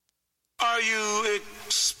Are you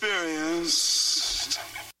experienced?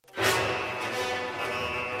 Have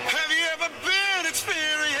you ever been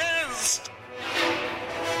experienced?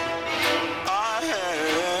 I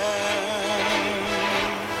have.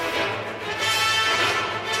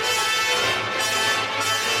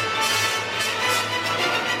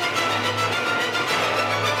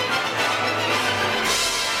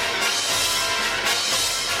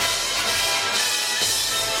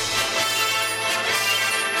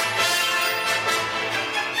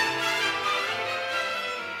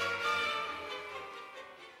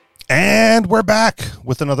 And we're back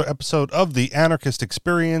with another episode of the Anarchist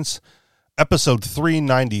Experience, episode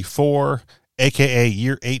 394, aka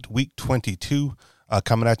Year 8, Week 22,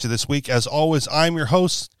 coming at you this week. As always, I'm your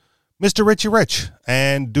host, Mr. Richie Rich,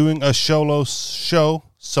 and doing a solo show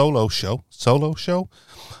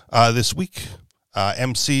this week.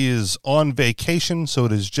 MC is on vacation, so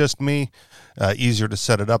it is just me. Easier to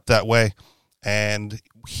set it up that way. And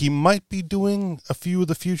he might be doing a few of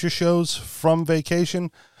the future shows from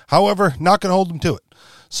vacation. However, not going to hold him to it.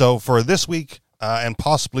 So for this week and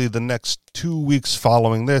possibly the next 2 weeks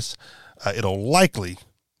following this, it'll likely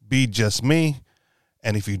be just me.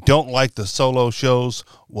 And if you don't like the solo shows,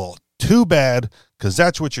 well, too bad, because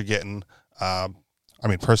that's what you're getting.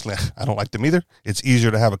 Personally, I don't like them either. It's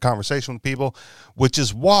easier to have a conversation with people, which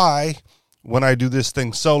is why when I do this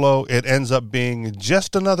thing solo, it ends up being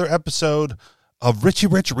just another episode of Richie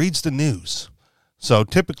Rich Reads the News. So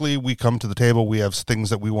typically we come to the table, we have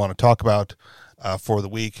things that we want to talk about for the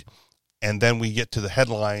week, and then we get to the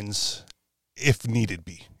headlines if need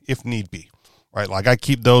be, right? Like I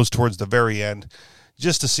keep those towards the very end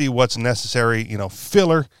just to see what's necessary,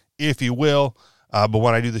 filler, if you will. But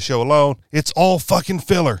when I do the show alone, it's all fucking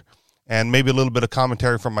filler and maybe a little bit of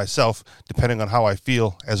commentary from myself, depending on how I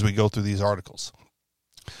feel as we go through these articles.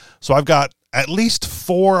 So I've got at least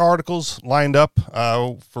 4 articles lined up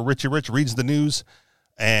for Richie Rich Reads the News.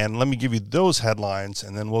 And let me give you those headlines,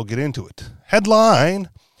 and then we'll get into it.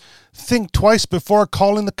 Headline, think twice before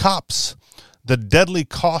calling the cops. The deadly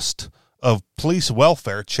cost of police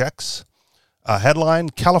welfare checks. Headline,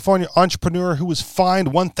 California entrepreneur who was fined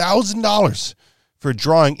 $1,000 for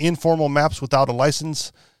drawing informal maps without a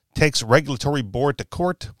license takes regulatory board to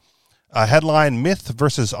court. Headline, myth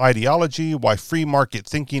versus ideology, why free market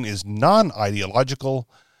thinking is non-ideological.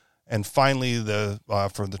 And finally,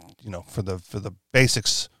 for the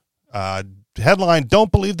basics, headline,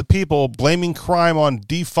 don't believe the people blaming crime on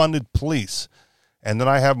defunded police. And then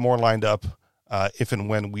I have more lined up if and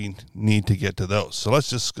when we need to get to those. So let's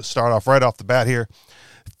just start off right off the bat here.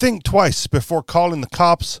 Think twice before calling the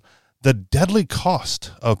cops. The deadly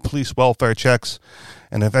cost of police welfare checks.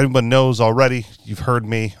 And if anyone knows already, you've heard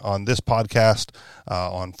me on this podcast,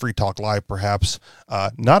 on Free Talk Live perhaps,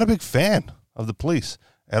 not a big fan of the police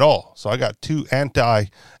at all. So I got 2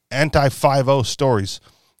 anti-5-0 stories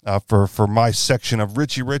for my section of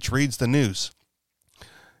Richie Rich Reads the News.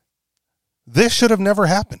 This should have never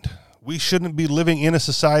happened. We shouldn't be living in a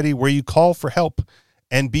society where you call for help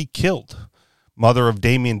and be killed. Mother of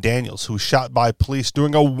Damian Daniels, who was shot by police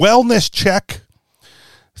during a wellness check.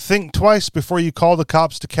 Think twice before you call the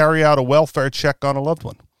cops to carry out a welfare check on a loved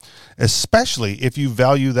one, especially if you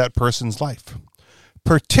value that person's life,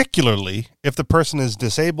 particularly if the person is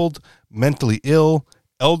disabled, mentally ill,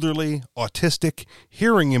 elderly, autistic,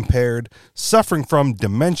 hearing impaired, suffering from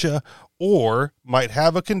dementia, or might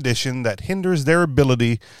have a condition that hinders their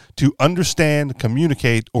ability to understand,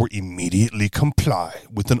 communicate, or immediately comply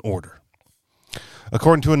with an order.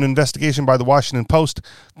 According to an investigation by the Washington Post,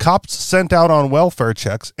 cops sent out on welfare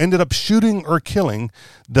checks ended up shooting or killing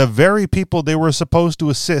the very people they were supposed to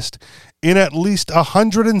assist in at least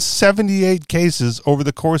 178 cases over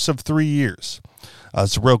the course of 3 years.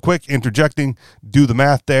 So real quick, interjecting, do the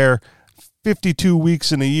math there. 52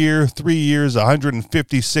 weeks in a year, 3 years,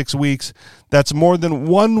 156 weeks. That's more than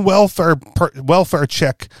one welfare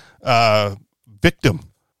check victim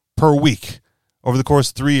per week over the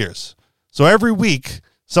course of 3 years. So every week,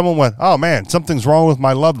 someone went, oh man, something's wrong with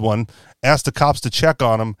my loved one, asked the cops to check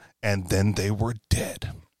on them, and then they were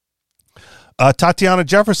dead. Tatiana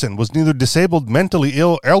Jefferson was neither disabled, mentally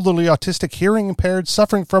ill, elderly, autistic, hearing impaired,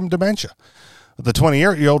 suffering from dementia. The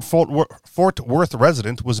 28-year-old Fort Worth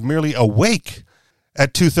resident was merely awake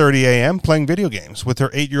at 2:30 a.m. playing video games with her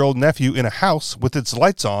 8-year-old nephew in a house with its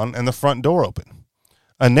lights on and the front door open.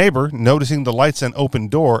 A neighbor, noticing the lights and open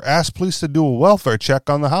door, asked police to do a welfare check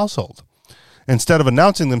on the household. Instead of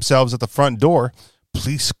announcing themselves at the front door,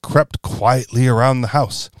 police crept quietly around the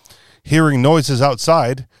house. Hearing noises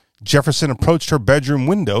outside, Jefferson approached her bedroom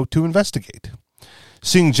window to investigate.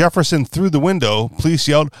 Seeing Jefferson through the window, police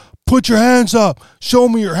yelled, "Put your hands up! Show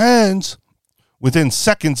me your hands!" Within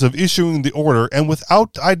seconds of issuing the order and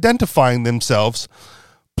without identifying themselves,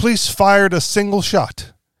 police fired a single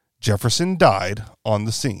shot. Jefferson died on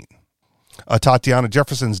the scene. Tatiana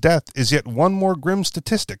Jefferson's death is yet one more grim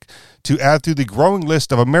statistic to add to the growing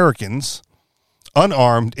list of Americans,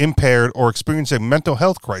 unarmed, impaired, or experiencing a mental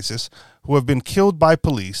health crisis, who have been killed by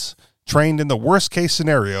police, trained in the worst-case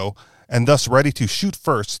scenario, and thus ready to shoot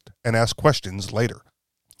first and ask questions later.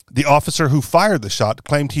 The officer who fired the shot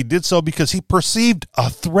claimed he did so because he perceived a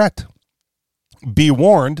threat. Be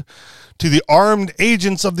warned, to the armed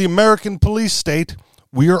agents of the American police state,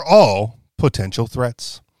 we are all potential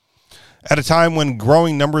threats. At a time when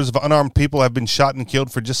growing numbers of unarmed people have been shot and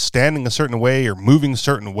killed for just standing a certain way or moving a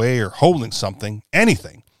certain way or holding something,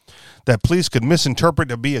 anything, that police could misinterpret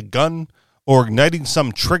to be a gun or igniting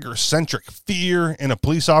some trigger-centric fear in a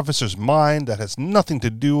police officer's mind that has nothing to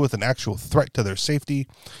do with an actual threat to their safety,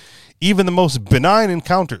 even the most benign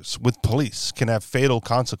encounters with police can have fatal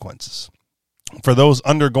consequences. For those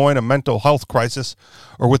undergoing a mental health crisis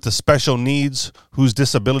or with the special needs whose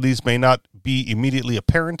disabilities may not be immediately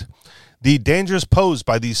apparent, the dangers posed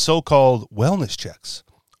by these so-called wellness checks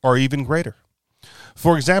are even greater.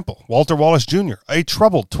 For example, Walter Wallace Jr., a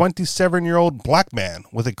troubled 27-year-old black man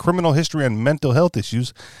with a criminal history and mental health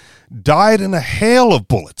issues, died in a hail of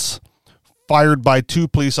bullets fired by two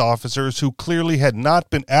police officers who clearly had not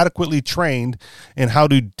been adequately trained in how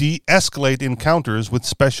to de-escalate encounters with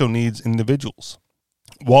special needs individuals.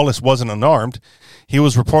 Wallace wasn't unarmed. He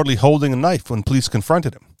was reportedly holding a knife when police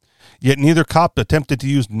confronted him. Yet neither cop attempted to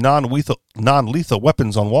use non-lethal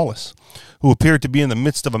weapons on Wallace, who appeared to be in the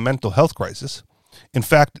midst of a mental health crisis. In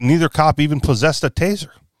fact, neither cop even possessed a taser.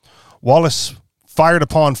 Wallace, fired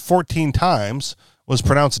upon 14 times, was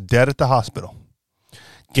pronounced dead at the hospital.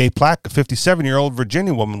 Gay Plack, a 57-year-old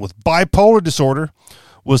Virginia woman with bipolar disorder,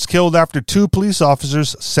 was killed after two police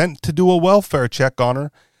officers sent to do a welfare check on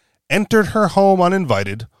her entered her home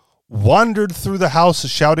uninvited, wandered through the house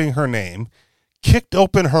shouting her name, kicked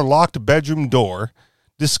open her locked bedroom door,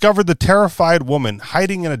 discovered the terrified woman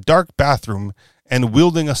hiding in a dark bathroom and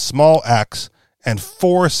wielding a small axe, and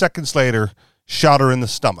 4 seconds later, shot her in the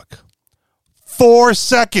stomach. 4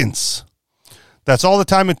 seconds! That's all the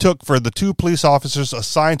time it took for the two police officers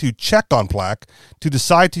assigned to check on Plack to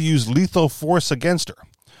decide to use lethal force against her.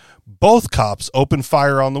 Both cops opened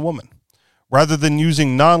fire on the woman. Rather than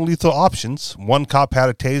using non-lethal options, one cop had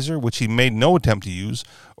a taser, which he made no attempt to use,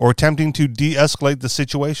 or attempting to de-escalate the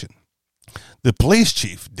situation. The police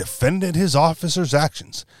chief defended his officers'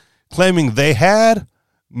 actions, claiming they had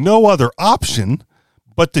no other option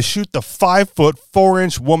but to shoot the 5-foot,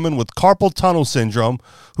 4-inch woman with carpal tunnel syndrome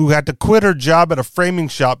who had to quit her job at a framing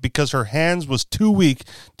shop because her hands was too weak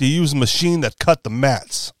to use a machine that cut the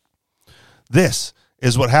mats. This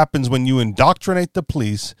is what happens when you indoctrinate the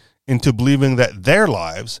police into believing that their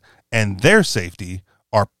lives and their safety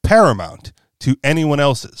are paramount to anyone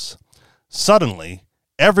else's. Suddenly,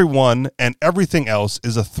 everyone and everything else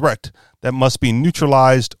is a threat that must be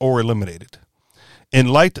neutralized or eliminated. In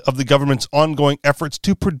light of the government's ongoing efforts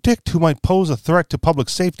to predict who might pose a threat to public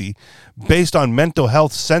safety based on mental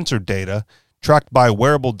health sensor data tracked by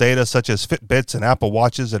wearable data such as Fitbits and Apple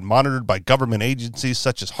Watches and monitored by government agencies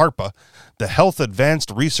such as HARPA, the Health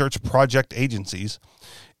Advanced Research Project agencies,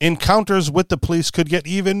 encounters with the police could get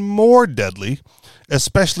even more deadly,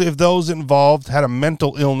 especially if those involved had a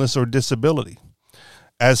mental illness or disability.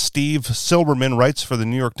 As Steve Silberman writes for the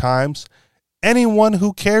New York Times, anyone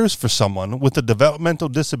who cares for someone with a developmental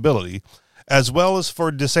disability, as well as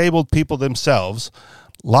for disabled people themselves,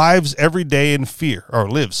 lives every day in fear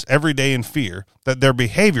that their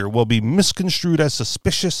behavior will be misconstrued as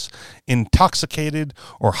suspicious, intoxicated,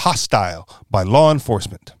 or hostile by law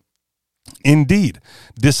enforcement. Indeed,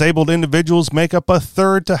 disabled individuals make up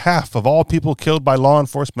 1/3 to half of all people killed by law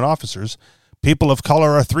enforcement officers. People of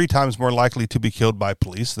color are 3 times more likely to be killed by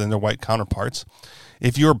police than their white counterparts.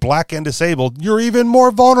 If you're black and disabled, you're even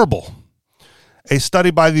more vulnerable. A study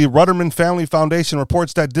by the Rudderman Family Foundation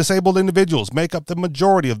reports that disabled individuals make up the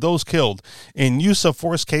majority of those killed in use of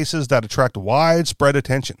force cases that attract widespread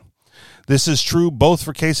attention. This is true both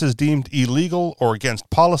for cases deemed illegal or against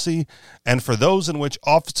policy and for those in which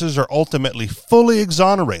officers are ultimately fully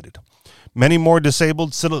exonerated. Many more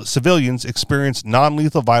disabled civilians experience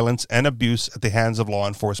non-lethal violence and abuse at the hands of law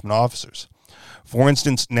enforcement officers. For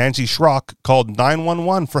instance, Nancy Schrock called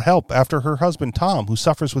 911 for help after her husband, Tom, who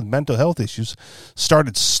suffers with mental health issues,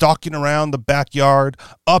 started stalking around the backyard,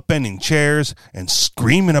 upending chairs, and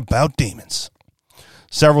screaming about demons.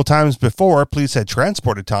 Several times before, police had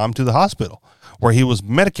transported Tom to the hospital, where he was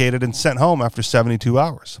medicated and sent home after 72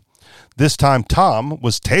 hours. This time, Tom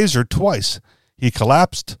was tasered twice. He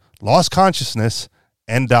collapsed, lost consciousness,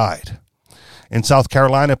 and died. In South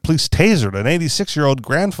Carolina, police tasered an 86-year-old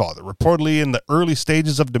grandfather, reportedly in the early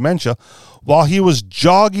stages of dementia, while he was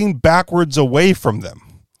jogging backwards away from them.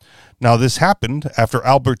 Now, this happened after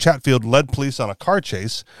Albert Chatfield led police on a car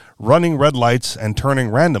chase, running red lights and turning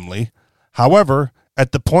randomly. However,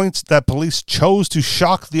 at the points that police chose to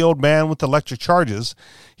shock the old man with electric charges,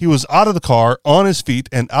 he was out of the car, on his feet,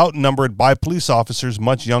 and outnumbered by police officers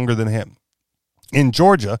much younger than him. In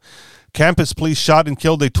Georgia, campus police shot and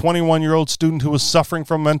killed a 21-year-old student who was suffering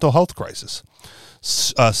from a mental health crisis.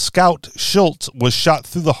 Scout Schultz was shot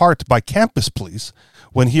through the heart by campus police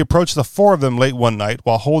when he approached the four of them late one night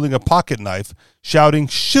while holding a pocket knife, shouting,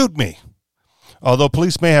 "Shoot me!" Although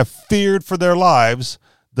police may have feared for their lives,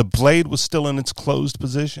 the blade was still in its closed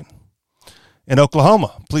position. In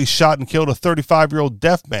Oklahoma, police shot and killed a 35-year-old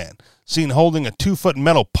deaf man, seen holding a 2-foot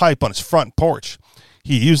metal pipe on his front porch.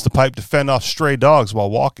 He used the pipe to fend off stray dogs while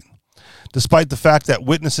walking. Despite the fact that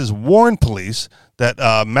witnesses warned police that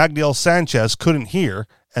Magdiel Sanchez couldn't hear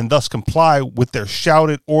and thus comply with their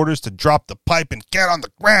shouted orders to drop the pipe and get on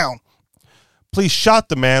the ground, police shot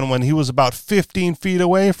the man when he was about 15 feet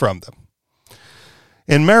away from them.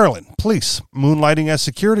 In Maryland, police, moonlighting as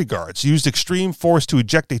security guards, used extreme force to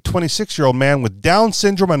eject a 26-year-old man with Down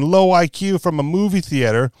syndrome and low IQ from a movie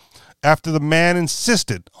theater after the man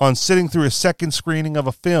insisted on sitting through a second screening of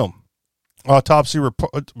a film. Autopsy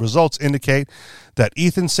results indicate that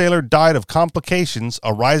Ethan Saylor died of complications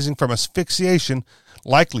arising from asphyxiation,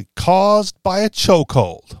 likely caused by a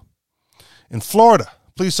chokehold. In Florida,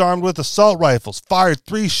 police armed with assault rifles fired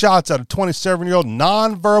 3 shots at a 27-year-old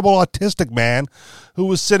nonverbal autistic man who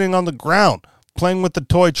was sitting on the ground playing with the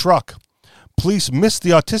toy truck. Police missed the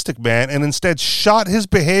autistic man and instead shot his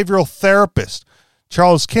behavioral therapist,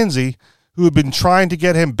 Charles Kinsey, who had been trying to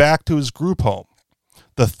get him back to his group home.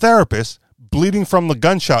 The therapist, bleeding from the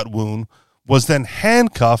gunshot wound, was then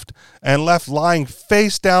handcuffed and left lying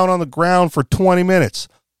face down on the ground for 20 minutes.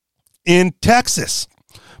 In Texas,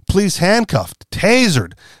 police handcuffed,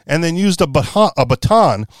 tasered, and then used a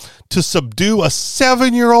baton to subdue a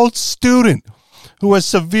 7-year-old student who has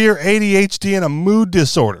severe ADHD and a mood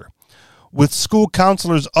disorder. With school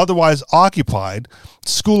counselors otherwise occupied,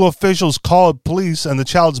 school officials called police and the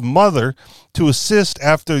child's mother to assist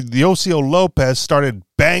after Diosio Lopez started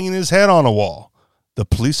banging his head on a wall. The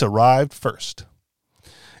police arrived first.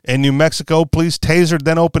 In New Mexico, police tasered,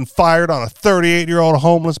 then opened fire on a 38-year-old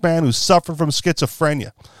homeless man who suffered from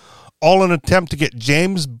schizophrenia, all in an attempt to get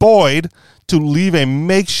James Boyd to leave a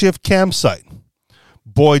makeshift campsite.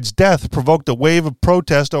 Boyd's death provoked a wave of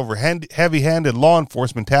protest over heavy-handed law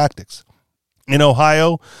enforcement tactics. In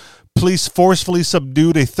Ohio, police forcefully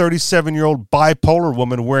subdued a 37-year-old bipolar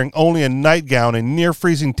woman wearing only a nightgown in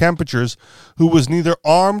near-freezing temperatures who was neither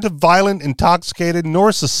armed, violent, intoxicated,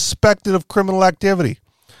 nor suspected of criminal activity.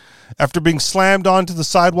 After being slammed onto the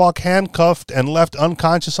sidewalk, handcuffed, and left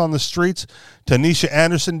unconscious on the streets, Tanisha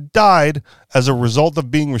Anderson died as a result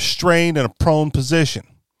of being restrained in a prone position.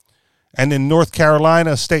 And in North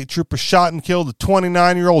Carolina, a state trooper shot and killed a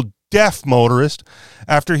 29-year-old deaf motorist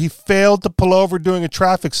after he failed to pull over during a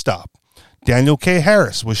traffic stop. Daniel K.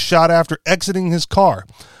 Harris was shot after exiting his car,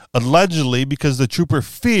 allegedly because the trooper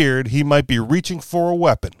feared he might be reaching for a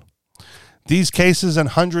weapon. These cases and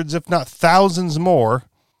hundreds, if not thousands more,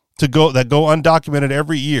 that go undocumented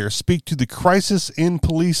every year speak to the crisis in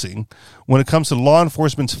policing when it comes to law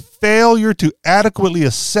enforcement's failure to adequately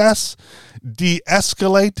assess,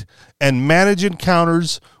 de-escalate, and manage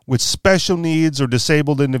encounters with special needs or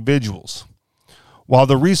disabled individuals. While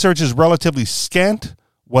the research is relatively scant,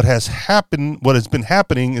 what has been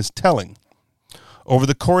happening is telling. Over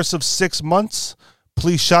the course of 6 months,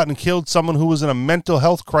 police shot and killed someone who was in a mental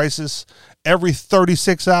health crisis every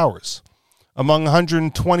 36 hours. Among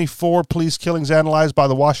 124 police killings analyzed by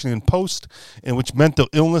the Washington Post, in which mental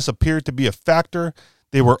illness appeared to be a factor,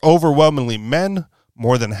 they were overwhelmingly men,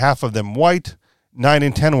 more than half of them white. 9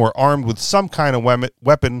 in 10 were armed with some kind of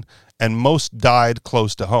weapon, and most died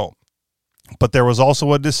close to home. But there was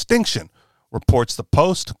also a distinction, reports the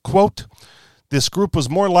Post. Quote, "This group was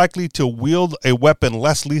more likely to wield a weapon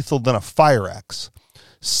less lethal than a fire axe.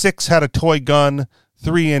 6 had a toy gun,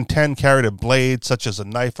 3 in 10 carried a blade, such as a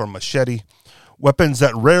knife or machete, weapons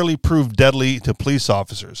that rarely proved deadly to police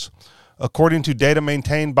officers. According to data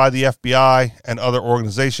maintained by the FBI and other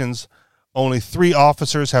organizations, only 3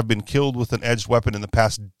 officers have been killed with an edged weapon in the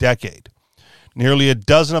past decade. Nearly a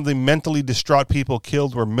dozen of the mentally distraught people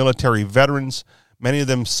killed were military veterans, many of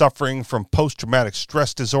them suffering from post-traumatic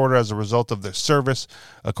stress disorder as a result of their service,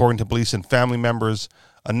 according to police and family members.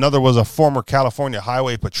 Another was a former California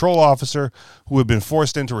Highway Patrol officer who had been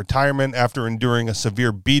forced into retirement after enduring a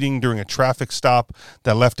severe beating during a traffic stop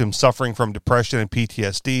that left him suffering from depression and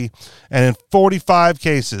PTSD. And in 45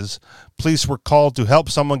 cases, police were called to help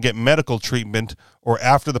someone get medical treatment or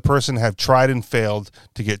after the person had tried and failed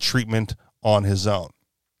to get treatment on his own.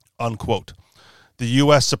 Unquote. The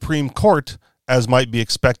U.S. Supreme Court, as might be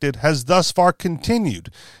expected, has thus far continued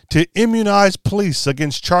to immunize police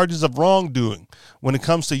against charges of wrongdoing when it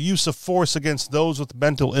comes to use of force against those with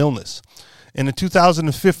mental illness. In a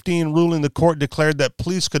 2015 ruling, the court declared that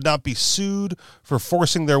police could not be sued for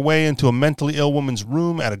forcing their way into a mentally ill woman's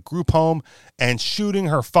room at a group home and shooting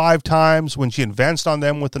her 5 times when she advanced on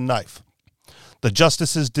them with a knife. The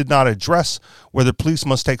justices did not address whether police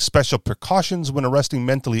must take special precautions when arresting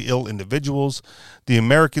mentally ill individuals. The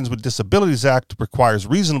Americans with Disabilities Act requires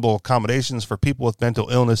reasonable accommodations for people with mental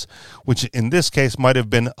illness, which in this case might have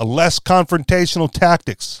been a less confrontational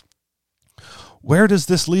tactics. Where does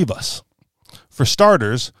this leave us? For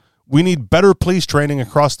starters, we need better police training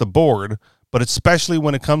across the board, but especially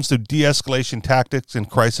when it comes to de-escalation tactics and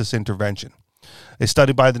crisis intervention. A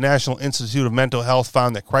study by the National Institute of Mental Health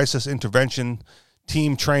found that crisis intervention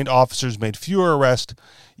team-trained officers made fewer arrests,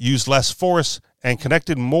 used less force, and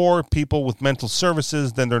connected more people with mental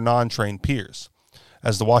services than their non-trained peers.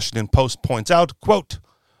 As the Washington Post points out, quote,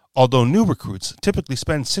 although new recruits typically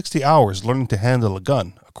spend 60 hours learning to handle a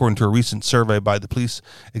gun, according to a recent survey by the Police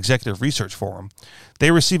Executive Research Forum,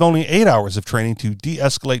 they receive only 8 hours of training to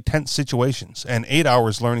de-escalate tense situations and 8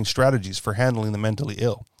 hours learning strategies for handling the mentally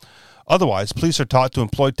ill. Otherwise, police are taught to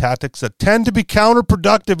employ tactics that tend to be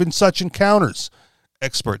counterproductive in such encounters,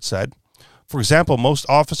 experts said. For example, most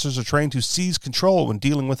officers are trained to seize control when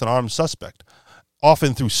dealing with an armed suspect,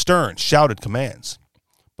 often through stern, shouted commands.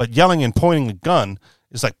 But yelling and pointing a gun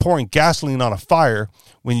is like pouring gasoline on a fire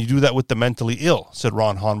when you do that with the mentally ill, said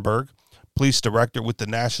Ron Honberg, police director with the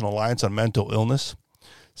National Alliance on Mental Illness.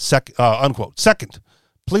 Unquote. Second,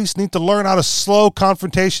 police need to learn how to slow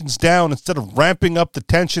confrontations down instead of ramping up the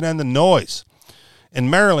tension and the noise. In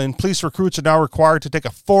Maryland, police recruits are now required to take a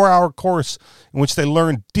 4-hour course in which they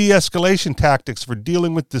learn de-escalation tactics for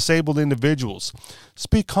dealing with disabled individuals.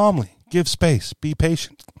 Speak calmly, give space, be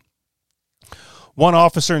patient. One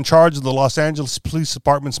officer in charge of the Los Angeles Police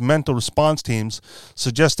Department's mental response teams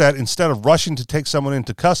suggests that instead of rushing to take someone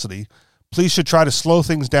into custody, police should try to slow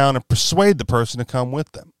things down and persuade the person to come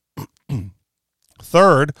with them.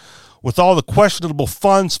 Third, with all the questionable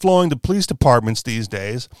funds flowing to police departments these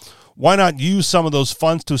days, why not use some of those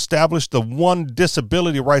funds to establish the one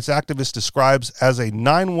disability rights activist describes as a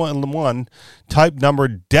 911 type number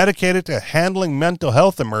dedicated to handling mental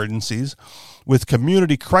health emergencies with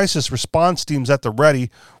community crisis response teams at the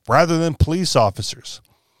ready rather than police officers?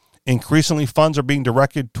 Increasingly, funds are being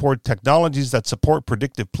directed toward technologies that support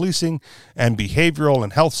predictive policing and behavioral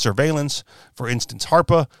and health surveillance. For instance,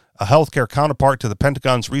 HARPA, a healthcare counterpart to the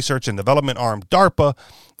Pentagon's research and development arm, DARPA,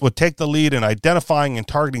 would take the lead in identifying and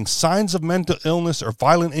targeting signs of mental illness or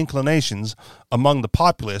violent inclinations among the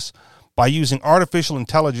populace by using artificial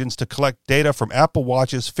intelligence to collect data from Apple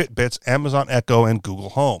Watches, Fitbits, Amazon Echo, and Google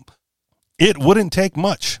Home. It wouldn't take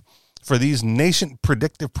much for these nascent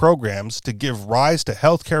predictive programs to give rise to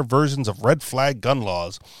healthcare versions of red flag gun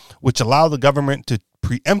laws, which allow the government to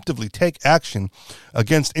preemptively take action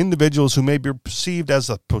against individuals who may be perceived as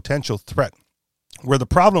a potential threat. Where the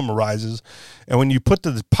problem arises, and when you put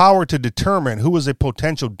the power to determine who is a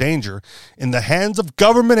potential danger in the hands of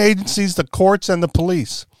government agencies, the courts, and the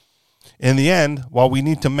police. In the end, while we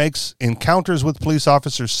need to make encounters with police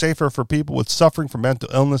officers safer for people with suffering from mental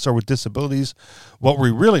illness or with disabilities, what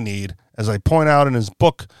we really need, as I point out in his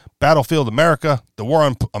book, Battlefield America, The War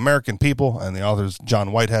on American People, and the author is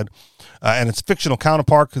John Whitehead, and its fictional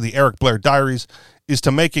counterpart, the Eric Blair Diaries, is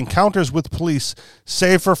to make encounters with police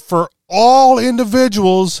safer for all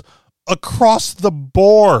individuals across the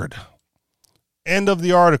board. End of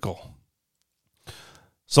the article.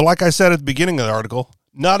 So like I said at the beginning of the article,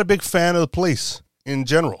 not a big fan of the police in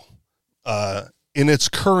general, in its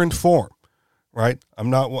current form, right?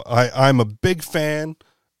 I'm a big fan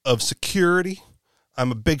of security.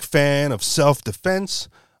 I'm a big fan of self-defense.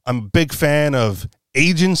 I'm a big fan of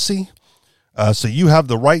agency. So you have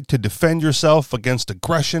the right to defend yourself against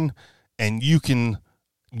aggression, and you can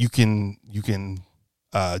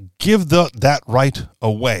give that right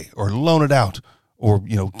away or loan it out, or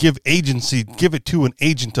give it to an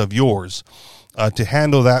agent of yours to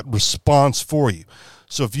handle that response for you.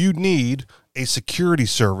 So if you need a security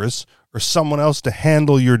service or someone else to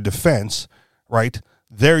handle your defense, right,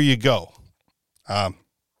 there you go.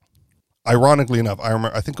 Ironically enough, I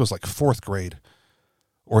remember, I think it was like 4th grade,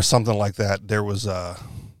 or something like that, there was a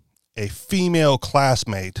female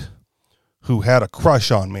classmate who had a crush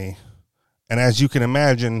on me. And as you can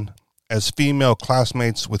imagine, as female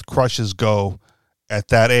classmates with crushes go at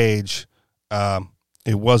that age,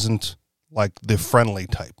 it wasn't like the friendly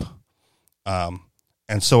type.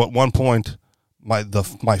 And so at one point,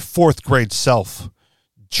 my fourth grade self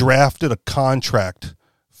drafted a contract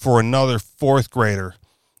for another fourth grader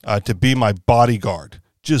to be my bodyguard.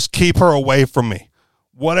 Just keep her away from me,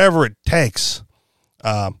 whatever it takes.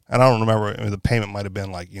 And I don't remember, the payment might have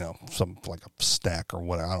been like, some like a snack or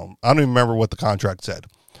whatever. I don't even remember what the contract said.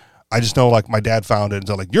 I just know like my dad found it and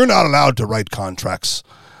said like, you're not allowed to write contracts.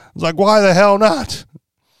 I was like, why the hell not?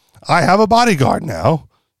 I have a bodyguard now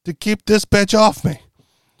to keep this bitch off me.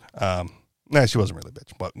 Nah, she wasn't really a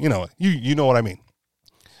bitch, but you know what I mean.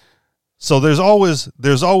 So there's always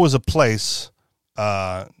a place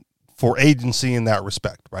for agency in that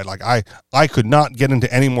respect, right? Like I could not get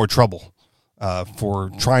into any more trouble for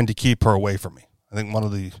trying to keep her away from me. I think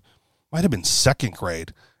might have been second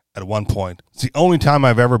grade at one point. It's the only time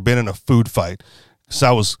I've ever been in a food fight, because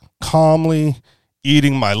I was calmly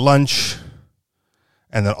eating my lunch,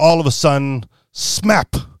 and then all of a sudden,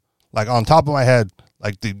 smap, like on top of my head,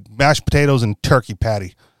 like the mashed potatoes and turkey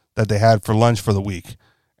patty that they had for lunch for the week.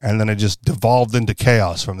 And then it just devolved into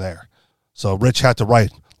chaos from there. So Rich had to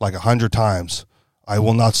write like 100 times, I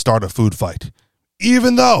will not start a food fight,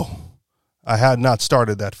 even though I had not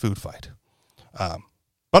started that food fight.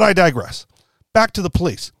 But I digress. Back to the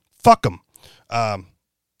police. Fuck them.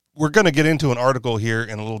 We're going to get into an article here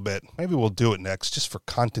in a little bit. Maybe we'll do it next, just for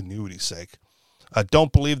continuity's sake.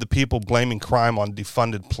 Don't believe the people blaming crime on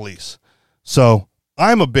defunded police. So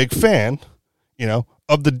I'm a big fan,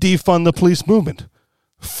 of the defund the police movement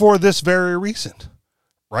for this very reason,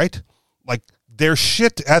 right? Like, they're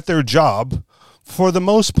shit at their job for the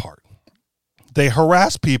most part. They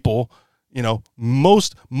harass people,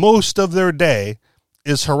 most of their day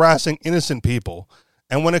is harassing innocent people.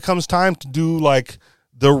 And when it comes time to do like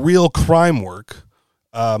the real crime work,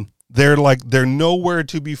 they're nowhere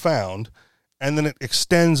to be found. And then it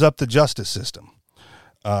extends up the justice system.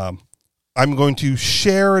 I'm going to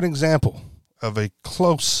share an example of a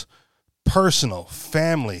close, personal,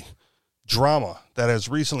 family drama that has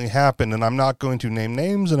recently happened, and I'm not going to name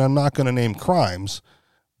names and I'm not going to name crimes,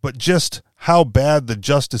 but just how bad the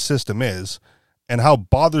justice system is and how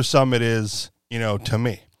bothersome it is, to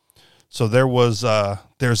me. So there's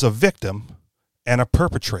a victim and a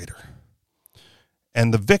perpetrator.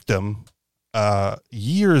 And the victim,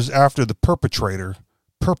 years after the perpetrated,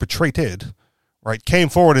 right, came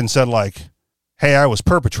forward and said like, hey, I was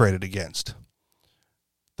perpetrated against.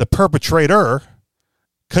 The perpetrator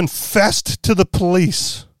confessed to the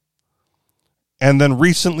police and then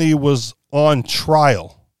recently was on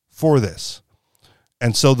trial for this.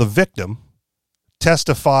 And so the victim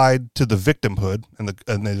testified to the victimhood and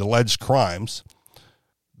the alleged crimes.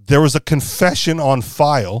 There was a confession on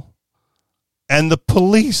file, and the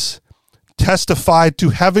police testified to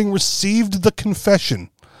having received the confession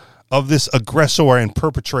of this aggressor and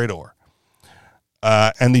perpetrator.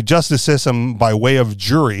 And the justice system, by way of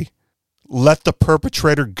jury, let the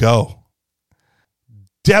perpetrator go.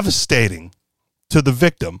 Devastating to the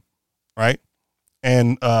victim, right?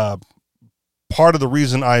 And part of the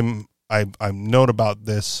reason I'm known about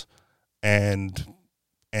this and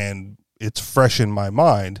it's fresh in my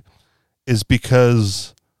mind is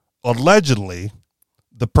because allegedly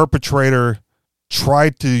the perpetrator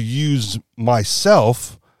tried to use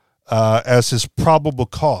myself as his probable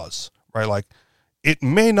cause, right? Like, it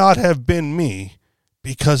may not have been me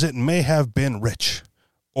because it may have been Rich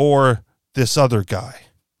or this other guy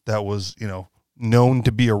that was, known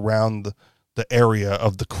to be around the area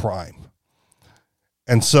of the crime.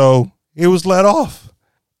 And so it was let off.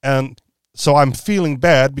 And so I'm feeling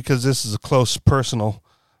bad because this is a close personal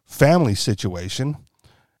family situation.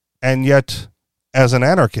 And yet, as an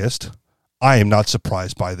anarchist, I am not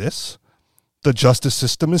surprised by this. The justice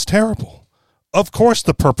system is terrible. Of course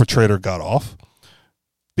the perpetrator got off,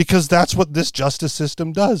 because that's what this justice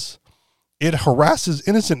system does. It harasses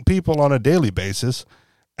innocent people on a daily basis.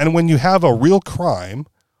 And when you have a real crime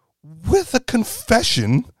with a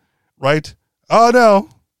confession, right? Oh no,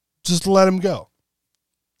 just let him go.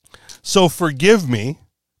 So forgive me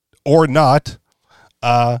or not,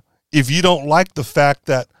 if you don't like the fact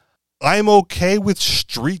that I'm okay with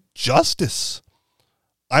street justice.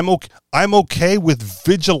 I'm okay with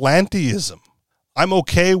vigilantism. I'm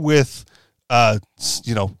okay with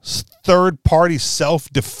third party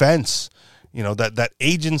self-defense, that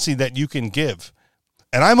agency that you can give.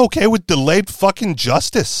 And I'm okay with delayed fucking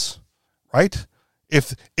justice, right?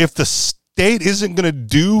 If the state isn't going to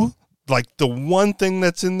do like the one thing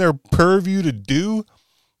that's in their purview to do,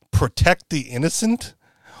 protect the innocent,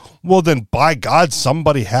 well, then by God,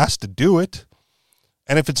 somebody has to do it.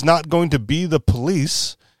 And if it's not going to be the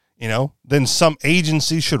police, then some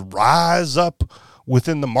agency should rise up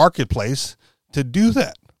within the marketplace to do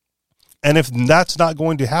that. And if that's not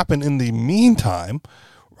going to happen in the meantime,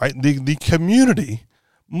 right, the community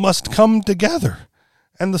must come together.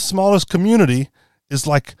 And the smallest community is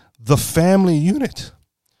like the family unit.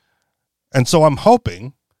 And so I'm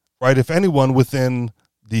hoping, right, if anyone within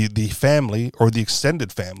the family or the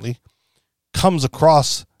extended family comes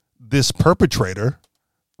across this perpetrator,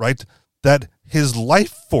 right, that his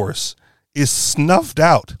life force is snuffed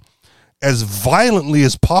out as violently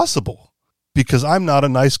as possible, because I'm not a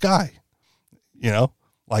nice guy.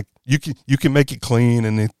 Like you can make it clean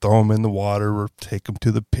and they throw him in the water or take him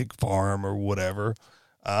to the pig farm or whatever.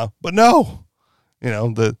 But no,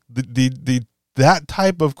 that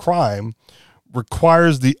type of crime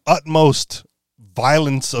requires the utmost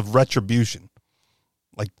violence of retribution,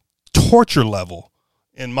 like torture level,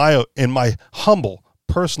 in my humble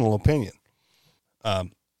personal opinion.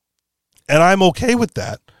 And I'm okay with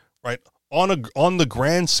that, right? On the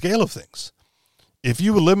grand scale of things. If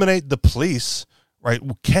you eliminate the police, right,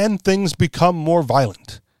 can things become more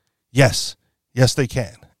violent? Yes, they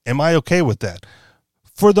can. Am I okay with that?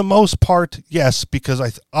 For the most part, yes,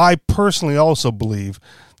 because I personally also believe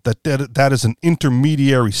that is an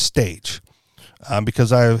intermediary stage.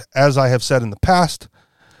 Because as I have said in the past,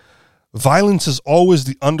 violence is always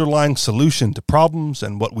the underlying solution to problems,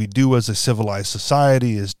 and what we do as a civilized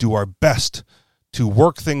society is do our best to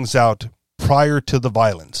work things out prior to the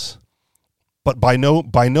violence. But by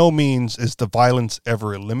no means is the violence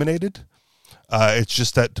ever eliminated. It's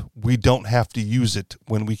just that we don't have to use it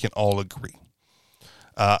when we can all agree.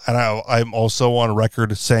 And I'm also on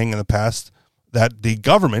record saying in the past that the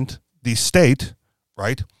government, the state,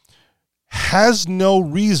 right, has no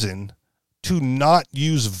reason to not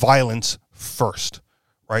use violence first,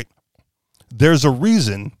 right? There's a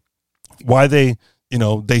reason why they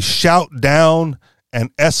shout down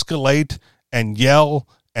and escalate and yell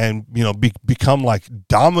and, become like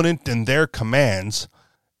dominant in their commands.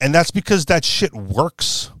 And that's because that shit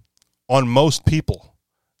works on most people,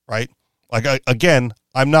 right? Like, again,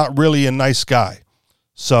 I'm not really a nice guy.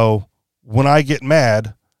 So when I get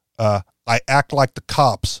mad, I act like the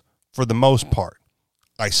cops for the most part.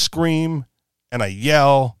 I scream and I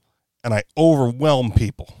yell and I overwhelm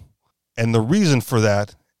people. And the reason for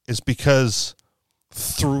that is because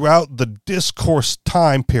throughout the discourse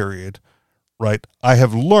time period, right, I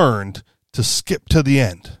have learned to skip to the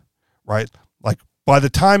end, right? Like by the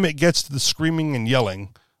time it gets to the screaming and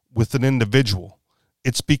yelling with an individual,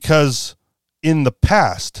 it's because in the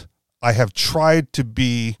past I have tried to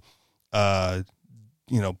be,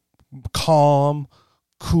 calm,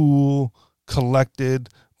 cool, collected,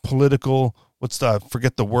 political.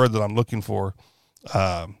 Forget the word that I'm looking for.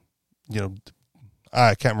 I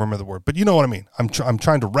can't remember the word, but you know what I mean. I'm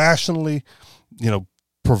trying to rationally,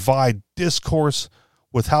 provide discourse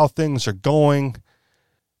with how things are going.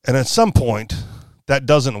 And at some point that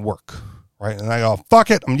doesn't work. Right. And I go,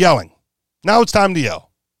 fuck it. I'm yelling. Now it's time to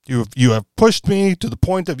yell. You have pushed me to the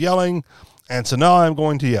point of yelling. And so now I'm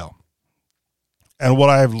going to yell. And what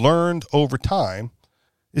I've learned over time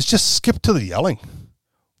is just skip to the yelling.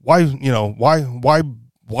 Why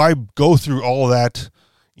go through all that,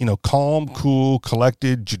 calm, cool,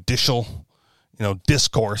 collected, judicial,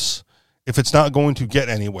 discourse if it's not going to get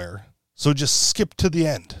anywhere? So just skip to the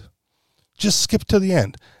end. Just skip to the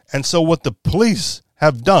end. And so what the police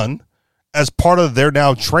have done as part of their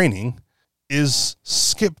now training is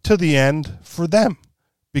skip to the end for them.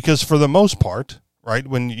 Because for the most part, right,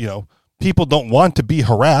 when, people don't want to be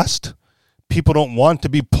harassed, people don't want to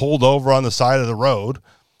be pulled over on the side of the road,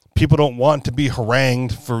 people don't want to be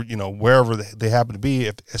harangued for, wherever they happen to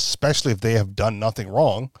be, especially if they have done nothing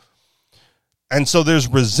wrong. And so there's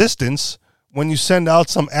resistance when you send out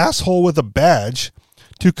some asshole with a badge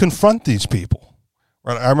to confront these people.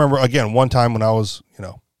 Right? I remember, again, one time when I was,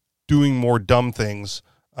 doing more dumb things,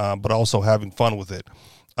 but also having fun with it,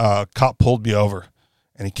 a cop pulled me over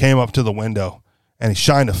and he came up to the window and he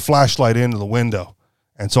shined a flashlight into the window.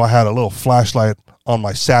 And so I had a little flashlight on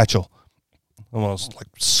my satchel, one of those like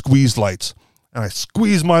squeeze lights. And I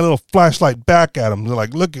squeezed my little flashlight back at him. They're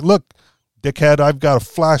like, look, dickhead, I've got a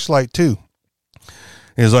flashlight too.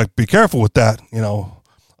 He's like, be careful with that.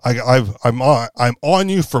 I'm on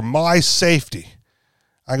you for my safety.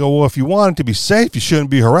 I go, well, if you wanted to be safe, you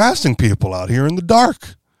shouldn't be harassing people out here in the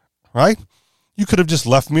dark, right? You could have just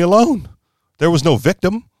left me alone. There was no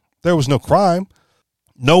victim. There was no crime.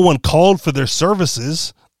 No one called for their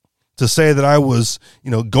services to say that I was,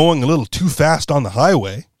 going a little too fast on the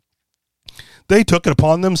highway. They took it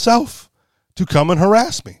upon themselves to come and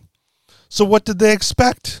harass me. So what did they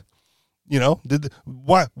expect?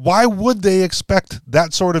 Why would they expect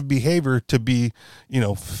that sort of behavior to be,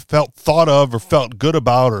 felt thought of or felt good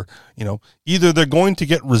about, or, either they're going to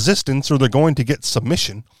get resistance or they're going to get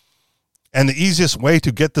submission. And the easiest way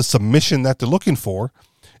to get the submission that they're looking for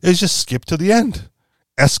is just skip to the end,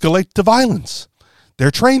 escalate to violence.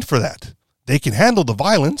 They're trained for that. They can handle the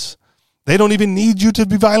violence. They don't even need you to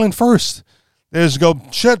be violent first. They just go,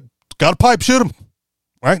 shit, got a pipe, shoot him,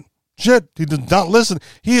 right? Shit, he does not listen.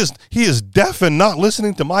 He is deaf and not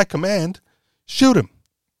listening to my command. Shoot him.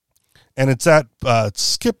 And it's that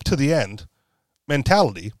skip to the end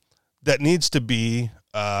mentality that needs to be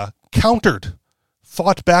countered,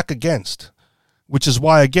 fought back against, which is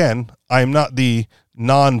why, again, I am not the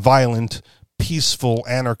non-violent, peaceful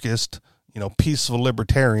anarchist, peaceful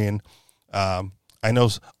libertarian. I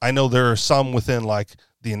know there are some within like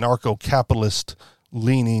the anarcho-capitalist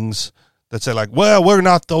leanings that say like, well, we're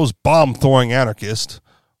not those bomb-throwing anarchists.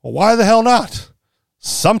 Well, why the hell not?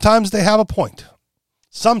 Sometimes they have a point.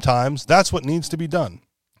 Sometimes that's what needs to be done.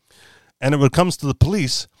 And when it comes to the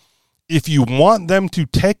police, if you want them to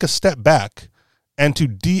take a step back and to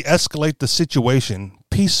de-escalate the situation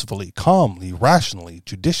peacefully, calmly, rationally,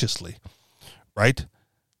 judiciously, right?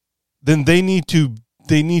 Then they need to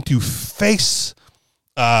face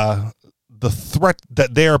the threat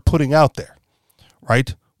that they are putting out there,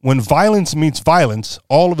 right? When violence meets violence,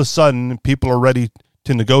 all of a sudden people are ready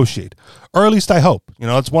to negotiate, or at least I hope.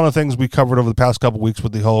 That's one of the things we covered over the past couple of weeks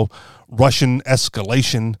with the whole Russian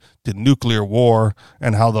escalation to nuclear war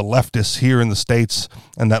and how the leftists here in the States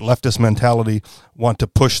and that leftist mentality want to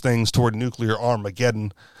push things toward nuclear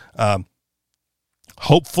Armageddon.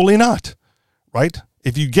 Hopefully not, right?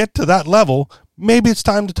 If you get to that level, maybe it's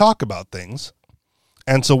time to talk about things.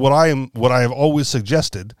 And so what I have always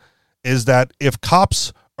suggested is that if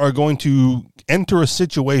cops are going to enter a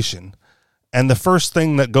situation and the first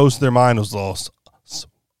thing that goes to their mind is, well,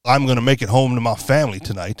 I'm going to make it home to my family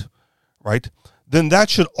tonight, right? Then that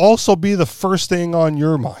should also be the first thing on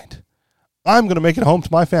your mind. I'm going to make it home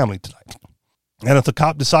to my family tonight. And if the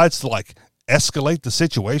cop decides to like escalate the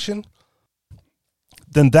situation,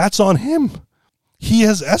 then that's on him. He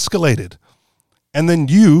has escalated. And then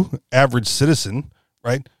you, average citizen,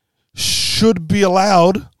 right, should be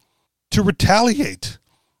allowed to retaliate,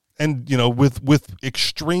 and with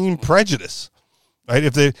extreme prejudice, right?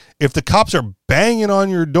 If the cops are banging on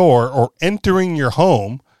your door or entering your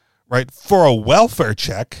home, right, for a welfare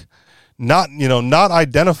check, not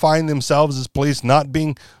identifying themselves as police, not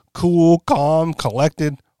being cool, calm,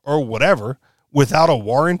 collected, or whatever, without a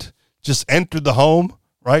warrant, just entered the home,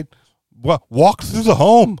 right? Walk through the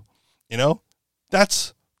home,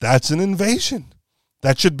 that's an invasion.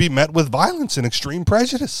 That should be met with violence and extreme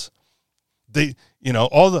prejudice.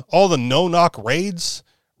 All the no-knock raids,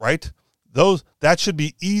 right? That should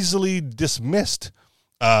be easily dismissed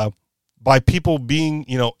by people being,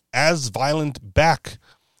 as violent back.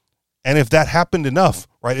 And if that happened enough,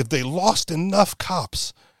 right? If they lost enough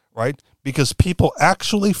cops, right? Because people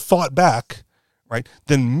actually fought back, right?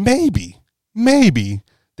 Then maybe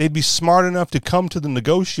they'd be smart enough to come to the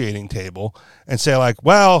negotiating table and say like,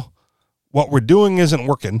 well, what we're doing isn't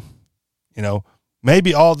working.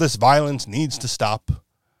 Maybe all this violence needs to stop,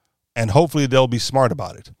 and hopefully they'll be smart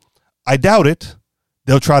about it. I doubt it.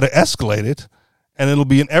 They'll try to escalate it, and it'll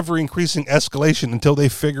be an ever-increasing escalation until they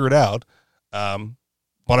figure it out.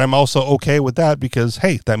 But I'm also okay with that because,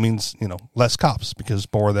 hey, that means, less cops, because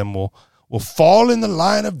more of them will fall in the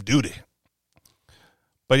line of duty.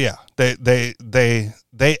 But yeah, they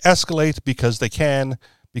escalate because they can,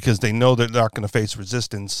 because they know they're not going to face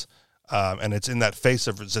resistance. And it's in that face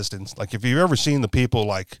of resistance. Like if you've ever seen the people,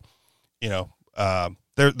 like,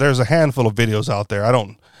 there's a handful of videos out there.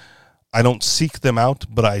 I don't seek them out,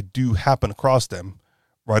 but I do happen across them,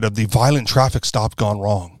 right? Of the violent traffic stop gone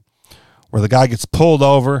wrong, where the guy gets pulled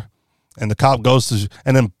over and the cop goes to,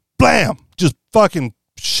 and then blam, just fucking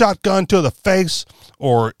shotgun to the face,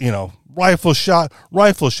 or, rifle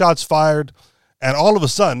shots fired. And all of a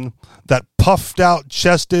sudden, that puffed out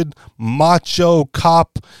chested macho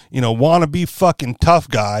cop, wannabe fucking tough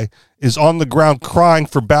guy is on the ground crying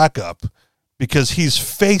for backup because he's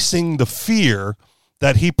facing the fear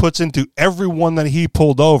that he puts into everyone that he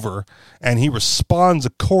pulled over, and he responds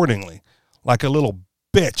accordingly like a little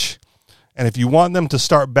bitch. And if you want them to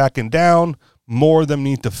start backing down, more of them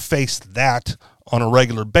need to face that on a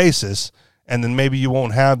regular basis And then maybe you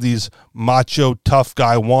won't have these macho tough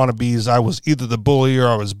guy wannabes. I was either the bully or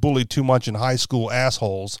I was bullied too much in high school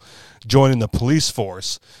assholes joining the police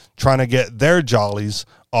force, trying to get their jollies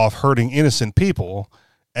off hurting innocent people.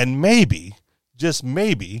 And maybe, just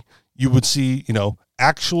maybe, you would see,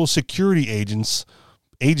 actual security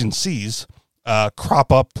agencies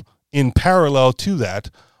crop up in parallel to that,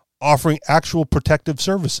 offering actual protective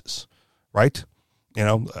services, right?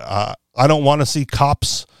 I don't want to see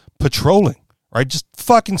cops patrolling, right? Just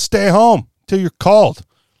fucking stay home till you're called,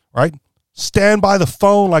 right? Stand by the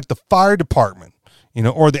phone like the fire department,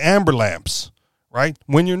 or the amber lamps, right?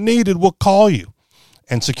 When you're needed, we'll call you.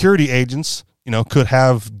 And security agents, could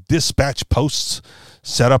have dispatch posts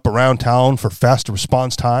set up around town for faster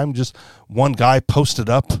response time. Just one guy posted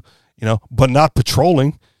up, but not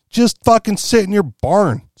patrolling. Just fucking sit in your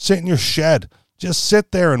barn, sit in your shed. Just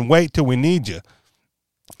sit there and wait till we need you.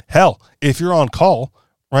 Hell, if you're on call,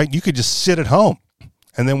 right, you could just sit at home.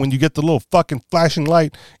 And then when you get the little fucking flashing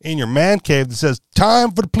light in your man cave that says,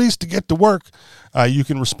 time for the police to get to work, you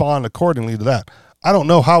can respond accordingly to that. I don't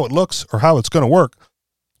know how it looks or how it's going to work,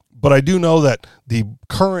 but I do know that the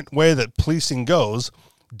current way that policing goes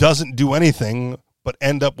doesn't do anything but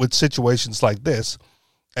end up with situations like this.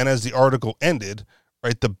 And as the article ended,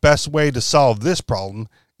 right, the best way to solve this problem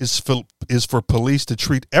is for police to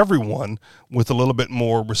treat everyone with a little bit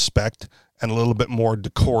more respect and a little bit more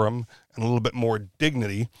decorum and a little bit more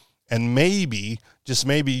dignity. And maybe, just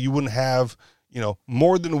maybe, you wouldn't have,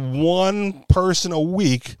 more than one person a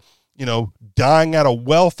week, dying at a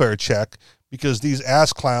welfare check because these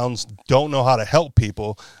ass clowns don't know how to help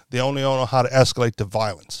people. They only don't know how to escalate to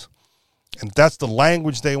violence. And that's the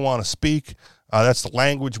language they want to speak. That's the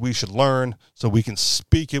language we should learn so we can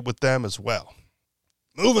speak it with them as well.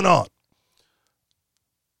 Moving on.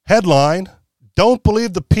 Headline, don't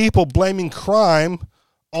believe the people blaming crime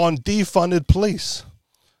on defunded police.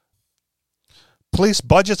 Police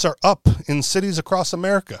budgets are up in cities across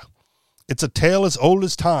America. It's a tale as old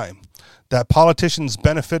as time that politicians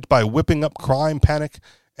benefit by whipping up crime panic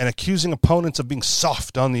and accusing opponents of being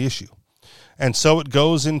soft on the issue. And so it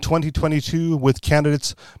goes in 2022 with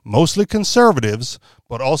candidates, mostly conservatives,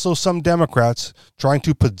 but also some Democrats, trying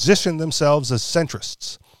to position themselves as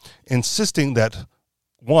centrists, insisting that,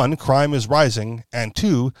 one, crime is rising, and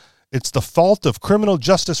two, it's the fault of criminal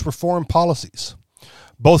justice reform policies.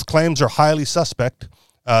 Both claims are highly suspect,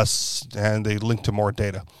 and they link to more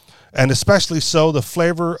data. And especially so, the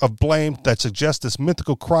flavor of blame that suggests this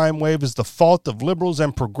mythical crime wave is the fault of liberals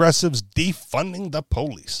and progressives defunding the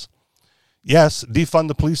police. Yes, defund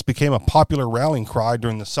the police became a popular rallying cry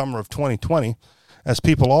during the summer of 2020 as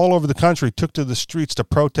people all over the country took to the streets to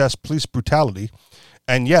protest police brutality.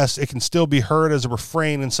 And yes, it can still be heard as a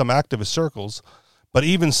refrain in some activist circles, but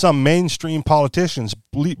even some mainstream politicians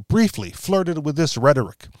briefly flirted with this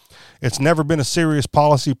rhetoric. It's never been a serious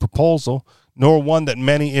policy proposal, nor one that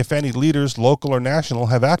many, if any, leaders, local or national,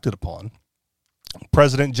 have acted upon.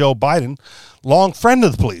 President Joe Biden, long friend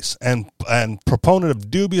of the police and proponent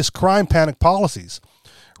of dubious crime panic policies,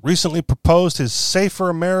 recently proposed his Safer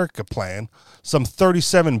America plan, some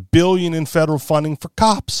 $37 billion in federal funding for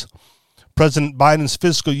cops. President Biden's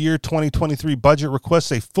fiscal year 2023 budget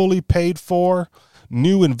requests a fully paid for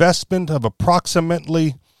new investment of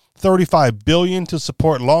approximately $35 billion to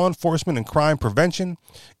support law enforcement and crime prevention,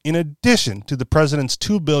 in addition to the president's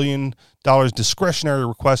 $2 billion discretionary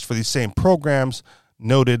request for these same programs,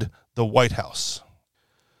 noted the White House.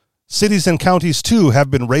 Cities and counties, too,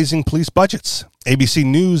 have been raising police budgets. ABC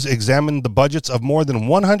News examined the budgets of more than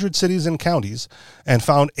 100 cities and counties and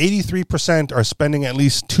found 83% are spending at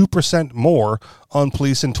least 2% more on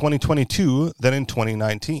police in 2022 than in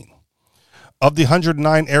 2019. Of the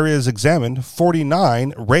 109 areas examined,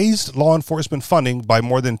 49 raised law enforcement funding by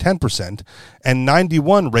more than 10%, and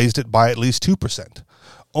 91 raised it by at least 2%.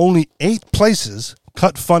 Only 8 places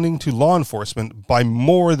cut funding to law enforcement by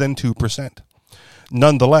more than 2%.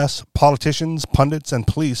 Nonetheless, politicians, pundits, and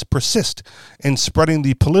police persist in spreading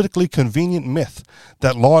the politically convenient myth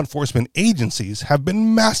that law enforcement agencies have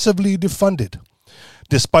been massively defunded.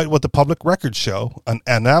 Despite what the public records show, an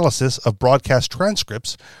analysis of broadcast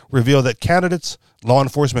transcripts reveal that candidates, law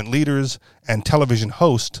enforcement leaders, and television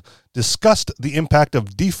hosts discussed the impact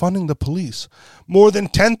of defunding the police more than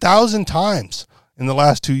 10,000 times in the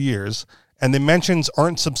last 2 years, and the mentions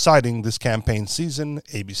aren't subsiding this campaign season,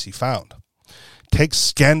 ABC found. Take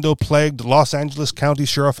scandal-plagued Los Angeles County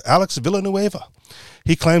Sheriff Alex Villanueva.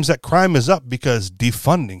 He claims that crime is up because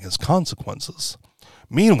defunding has consequences.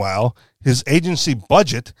 Meanwhile, his agency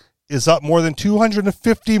budget is up more than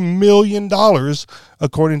 $250 million,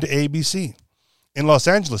 according to ABC. In Los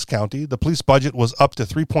Angeles County, the police budget was up to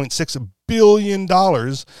 $3.6 billion in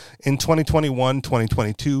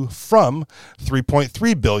 2021-2022 from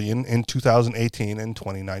 $3.3 billion in 2018 and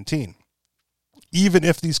 2019. Even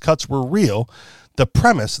if these cuts were real, the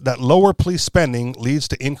premise that lower police spending leads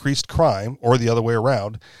to increased crime, or the other way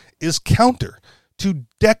around, is counter to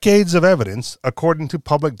decades of evidence, according to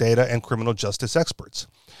public data and criminal justice experts.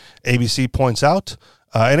 ABC points out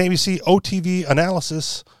an ABC OTV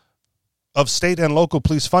analysis of state and local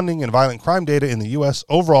police funding and violent crime data in the U.S.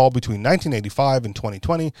 overall between 1985 and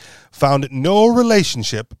 2020 found no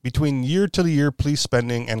relationship between year-to-year police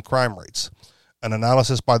spending and crime rates. An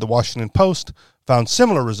analysis by the Washington Post found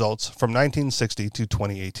similar results from 1960 to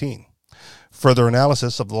 2018. Further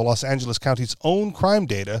analysis of the Los Angeles County's own crime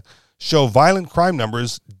data show violent crime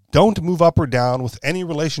numbers don't move up or down with any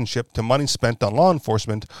relationship to money spent on law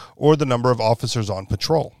enforcement or the number of officers on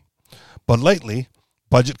patrol. But lately,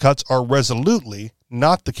 budget cuts are resolutely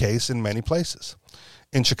not the case in many places.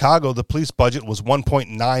 In Chicago, the police budget was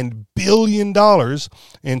 $1.9 billion in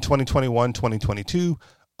 2021-2022,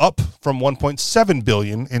 up from $1.7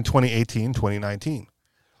 billion in 2018-2019.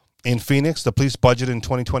 In Phoenix, the police budget in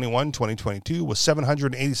 2021-2022 was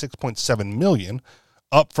 $786.7 million,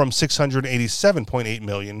 up from $687.8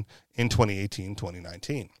 million in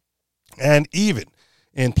 2018-2019. And even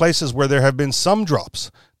in places where there have been some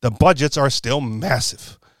drops, the budgets are still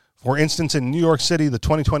massive. For instance, in New York City, the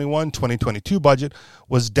 2021-2022 budget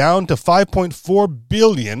was down to $5.4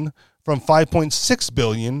 billion from $5.6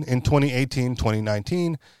 billion in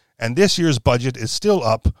 2018-2019, and this year's budget is still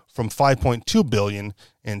up from $5.2 billion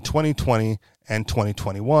in 2020 and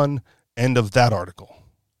 2021. End of that article.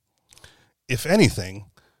 If anything,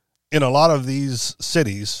 in a lot of these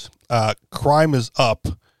cities, crime is up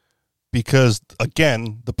because,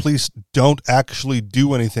 again, the police don't actually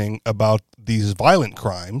do anything about these violent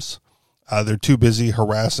crimes. They're too busy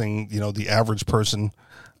harassing, the average person,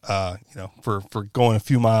 for going a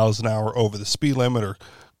few miles an hour over the speed limit or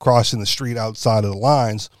crossing the street outside of the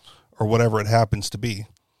lines or whatever it happens to be.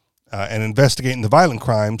 And investigating the violent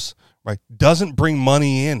crimes, right, doesn't bring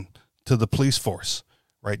money in to the police force,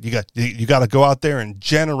 right? You got to go out there and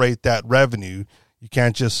generate that revenue. You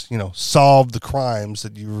can't just, solve the crimes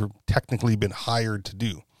that you've technically been hired to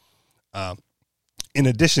do. In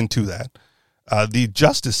addition to that, the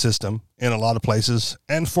justice system in a lot of places,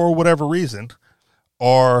 and for whatever reason,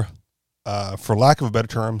 are, for lack of a better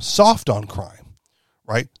term, soft on crime,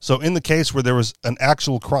 right? So in the case where there was an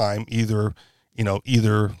actual crime, either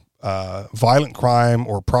violent crime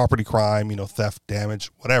or property crime, theft,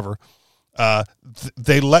 damage, whatever,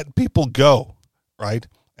 they let people go, right?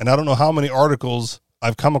 And I don't know how many articles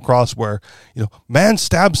I've come across where, man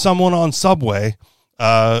stabbed someone on subway,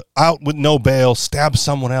 out with no bail, stabbed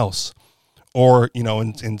someone else. Or,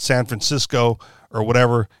 in San Francisco or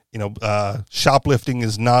whatever, shoplifting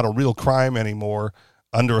is not a real crime anymore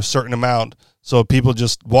under a certain amount. So people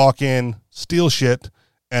just walk in, steal shit,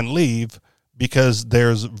 and leave because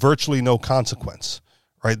there's virtually no consequence,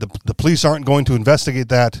 right? The police aren't going to investigate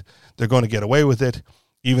that. They're going to get away with it.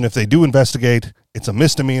 Even if they do investigate, it's a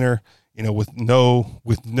misdemeanor, with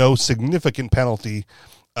no significant penalty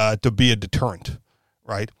to be a deterrent,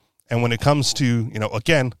 right? And when it comes to,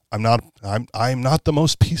 again, I'm not the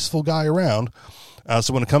most peaceful guy around.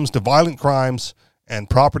 So when it comes to violent crimes and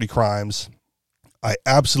property crimes, I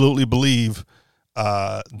absolutely believe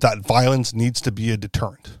that violence needs to be a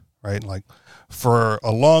deterrent, right? Like for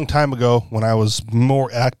a long time ago, when I was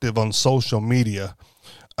more active on social media,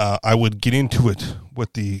 I would get into it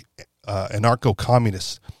with the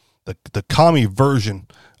anarcho-communists, the commie version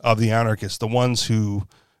of the anarchists, the ones who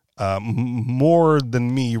more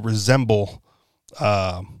than me resemble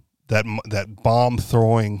that bomb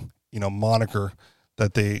throwing moniker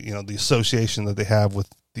that they the association that they have with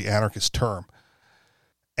the anarchist term.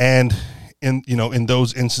 And in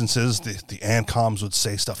those instances, the ANCOMs would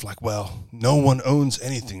say stuff like, well, no one owns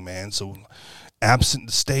anything, man, so absent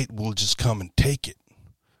the state, we'll just come and take it,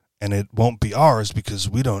 and it won't be ours because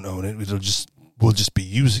we don't own it. We'll just be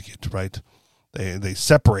using it, right? They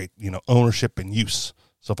separate ownership and use.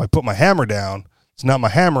 So if I put my hammer down, it's not my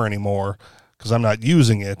hammer anymore because I'm not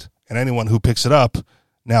using it, and anyone who picks it up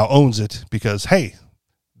now owns it because, hey,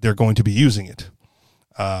 they're going to be using it.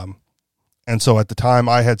 And so at the time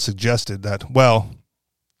I had suggested that, well,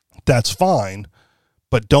 that's fine,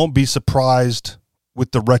 but don't be surprised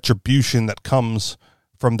with the retribution that comes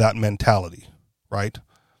from that mentality, right?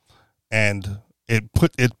 And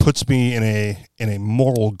it puts me in a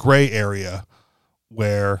moral gray area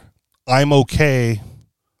where I'm okay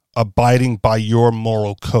abiding by your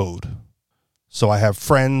moral code. So I have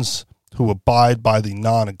friends who abide by the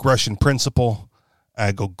non-aggression principle.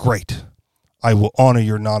 I go, great. I will honor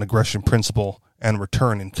your non-aggression principle and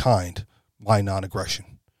return in kind my non-aggression,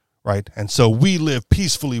 right? And so we live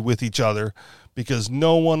peacefully with each other because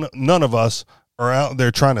none of us are out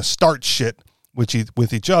there trying to start shit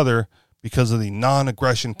with each other because of the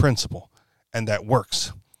non-aggression principle, and that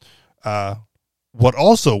works. What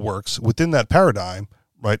also works within that paradigm,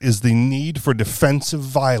 right, is the need for defensive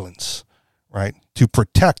violence, right, to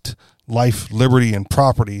protect life, liberty, and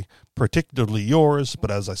property, particularly yours, but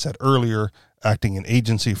as I said earlier, acting in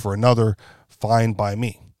agency for another, fine by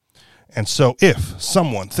me. And so if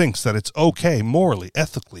someone thinks that it's okay morally,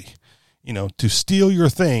 ethically, to steal your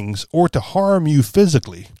things or to harm you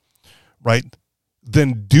physically, right,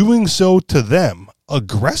 then doing so to them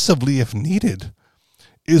aggressively if needed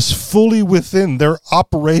is fully within their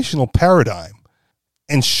operational paradigm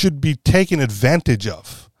and should be taken advantage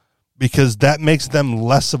of, because that makes them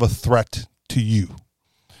less of a threat to you,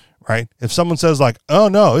 right? If someone says like, oh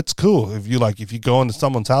no, it's cool if you go into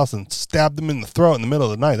someone's house and stab them in the throat in the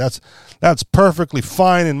middle of the night, that's perfectly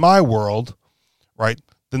fine in my world, right?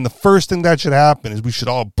 Then the first thing that should happen is we should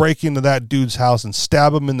all break into that dude's house and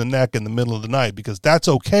stab him in the neck in the middle of the night, because that's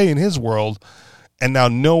okay in his world, and now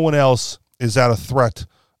no one else is at a threat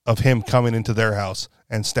of him coming into their house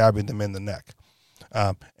and stabbing them in the neck.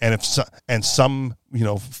 And some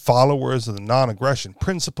followers of the non-aggression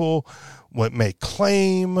principle may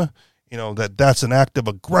claim that that's an act of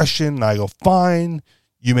aggression, and I go, fine,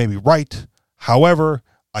 you may be right. However,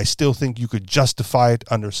 I still think you could justify it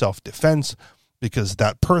under self-defense, because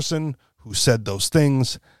that person who said those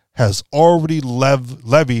things has already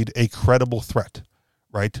levied a credible threat,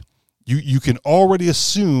 right? You can already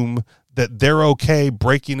assume that they're okay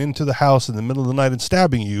breaking into the house in the middle of the night and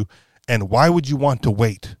stabbing you, and why would you want to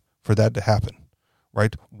wait for that to happen,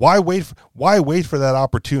 right? Why wait for that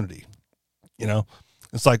opportunity?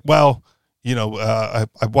 It's like, well, I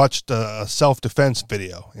watched a self-defense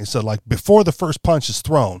video. He said, like, before the first punch is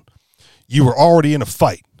thrown, you were already in a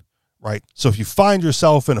fight, right? So if you find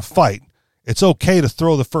yourself in a fight, it's okay to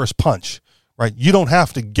throw the first punch, right? You don't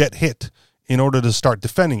have to get hit in order to start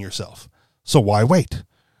defending yourself. So why wait,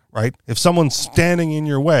 right? If someone's standing in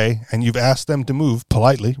your way and you've asked them to move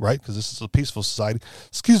politely, right? Because this is a peaceful society.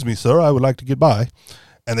 Excuse me, sir, I would like to get by.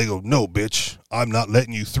 And they go, no, bitch, I'm not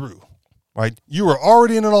letting you through, right? You are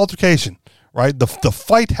already in an altercation, right? The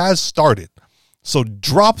fight has started. So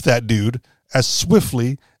drop that dude as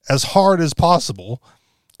swiftly, as hard as possible.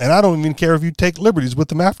 And I don't even care if you take liberties with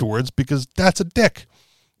them afterwards, because that's a dick,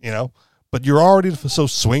 but you're already, so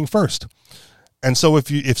swing first. And so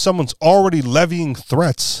if someone's already levying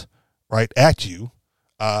threats, right, at you,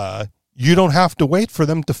 you don't have to wait for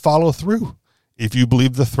them to follow through. If you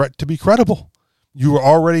believe the threat to be credible, you are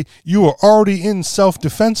already in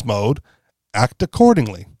self-defense mode. Act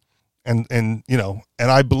accordingly. And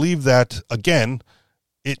I believe that, again,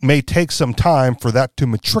 it may take some time for that to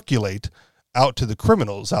matriculate out to the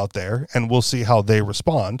criminals out there, and we'll see how they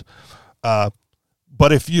respond.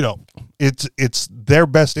 But if it's their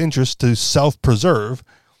best interest to self-preserve,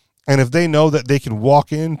 and if they know that they can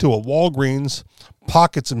walk into a Walgreens,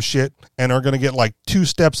 pocket some shit, and are going to get like 2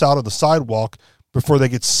 steps out of the sidewalk before they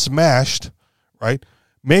get smashed, right?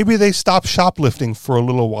 Maybe they stop shoplifting for a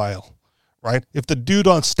little while, right? If the dude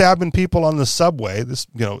on stabbing people on the subway, this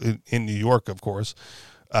in New York, of course,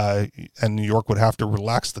 and New York would have to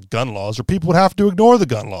relax the gun laws, or people would have to ignore the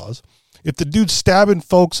gun laws. If the dude stabbing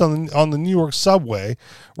folks on the New York subway,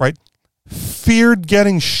 right, feared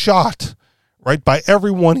getting shot, right, by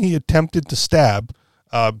everyone he attempted to stab,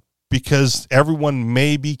 because everyone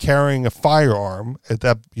may be carrying a firearm at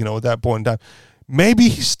that point in time, maybe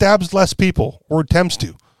he stabs less people, or attempts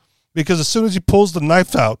to, because as soon as he pulls the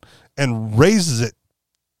knife out and raises it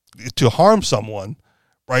to harm someone,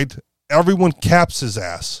 right, everyone caps his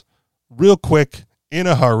ass real quick, in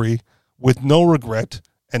a hurry, with no regret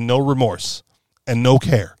and no remorse and no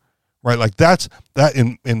care, right? Like that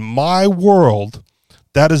in my world,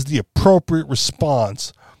 that is the appropriate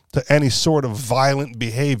response to any sort of violent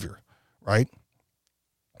behavior, right?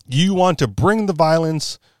 You want to bring the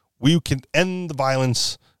violence, we can end the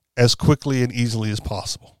violence as quickly and easily as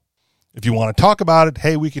possible. If you want to talk about it,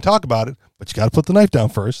 hey, we can talk about it, but you got to put the knife down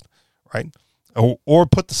first, right? Or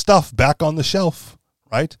put the stuff back on the shelf,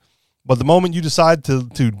 right? But the moment you decide to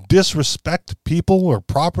disrespect people or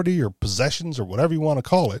property or possessions or whatever you want to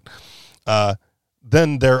call it,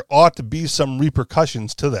 then there ought to be some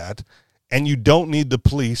repercussions to that. And you don't need the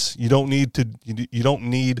police. You don't need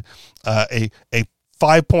a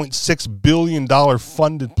 $5.6 billion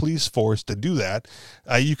funded police force to do that.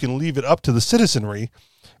 You can leave it up to the citizenry,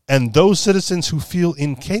 and those citizens who feel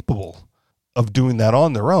incapable of doing that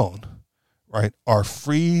on their own, right, are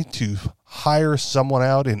free to hire someone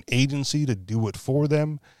out in agency to do it for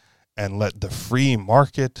them and let the free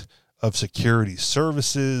market of security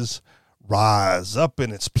services rise up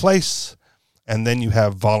in its place. And then you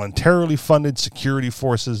have voluntarily funded security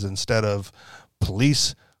forces instead of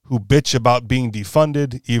police who bitch about being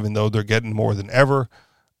defunded, even though they're getting more than ever,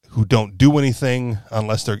 who don't do anything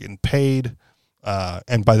unless they're getting paid.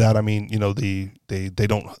 And by that, I mean, they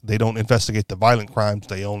don't investigate the violent crimes.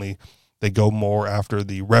 They go more after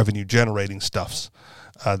the revenue generating stuffs,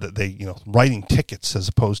 that they, writing tickets as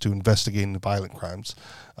opposed to investigating the violent crimes,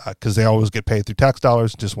 because they always get paid through tax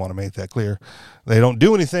dollars. Just want to make that clear. They don't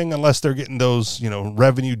do anything unless they're getting those,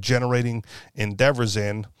 revenue generating endeavors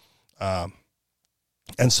in.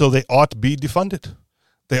 And so they ought to be defunded.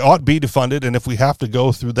 They ought to be defunded. And if we have to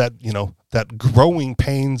go through that, that growing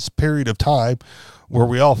pains period of time where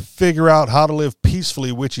we all figure out how to live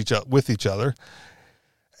peacefully with each other.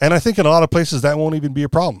 And I think in a lot of places that won't even be a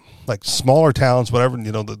problem. Like smaller towns, whatever,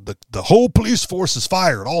 the whole police force is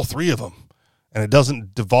fired, all three of them. And it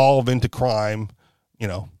doesn't devolve into crime,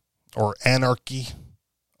 or anarchy,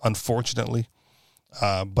 unfortunately.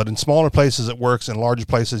 But in smaller places it works. In larger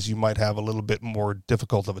places you might have a little bit more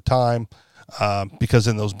difficult of a time, because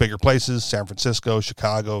in those bigger places, San Francisco,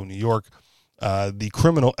 Chicago, New York, the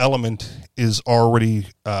criminal element is already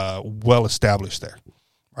well established there,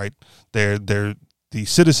 right? The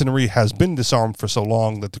citizenry has been disarmed for so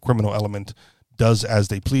long that the criminal element does as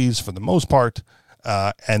they please for the most part,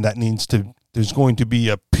 and there's going to be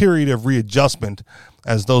a period of readjustment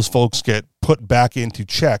as those folks get put back into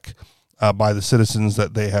check by the citizens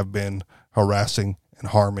that they have been harassing and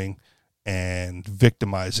harming and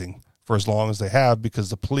victimizing for as long as they have, because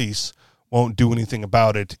the police won't do anything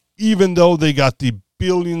about it, even though they got the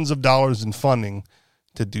billions of dollars in funding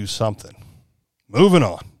to do something. Moving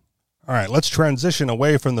on. All right, let's transition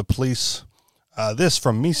away from the police. This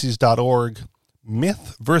from Mises.org,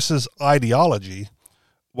 Myth versus Ideology,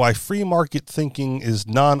 Why Free Market Thinking is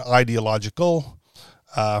Non-Ideological,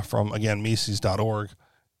 from, again, Mises.org.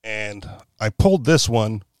 And I pulled this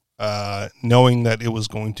one knowing that it was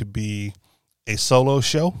going to be a solo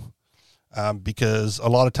show, because a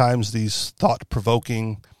lot of times these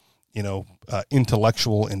thought-provoking,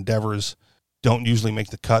 intellectual endeavors don't usually make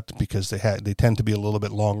the cut because they tend to be a little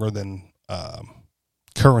bit longer than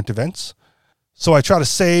current events. So I try to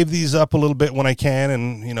save these up a little bit when I can,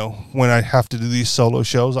 and when I have to do these solo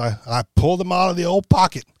shows, I pull them out of the old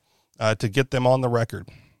pocket to get them on the record.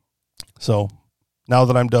 So now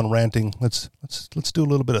that I'm done ranting, let's do a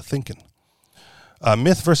little bit of thinking.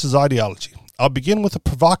 Myth versus ideology. I'll begin with a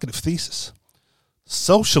provocative thesis.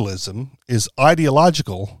 Socialism is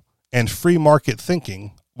ideological, and free market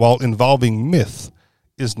thinking, while involving myth,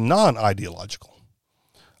 is non-ideological.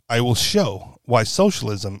 I will show why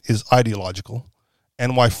socialism is ideological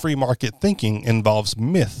and why free market thinking involves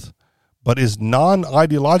myth, but is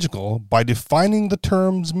non-ideological by defining the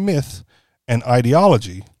terms myth and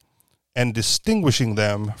ideology and distinguishing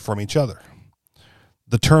them from each other.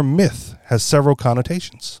 The term myth has several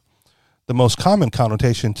connotations. The most common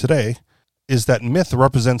connotation today is that myth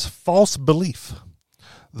represents false belief.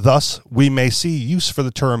 Thus, we may see use for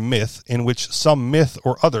the term myth in which some myth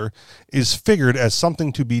or other is figured as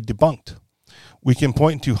something to be debunked. We can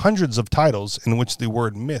point to hundreds of titles in which the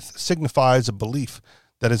word myth signifies a belief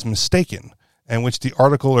that is mistaken and which the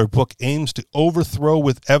article or book aims to overthrow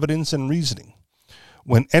with evidence and reasoning.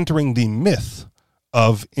 When entering the myth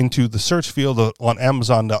of into the search field on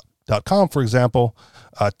Amazon.com, for example,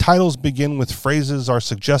 titles begin with phrases are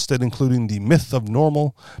suggested, including The Myth of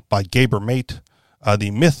Normal by Gaber Mate,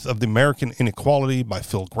 The Myth of the American Inequality by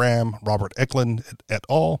Phil Graham, Robert Eklund et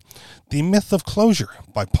al., The Myth of Closure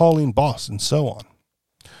by Pauline Boss, and so on.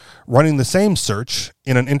 Running the same search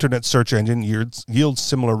in an internet search engine yields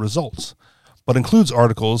similar results, but includes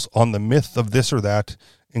articles on the myth of this or that,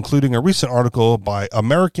 including a recent article by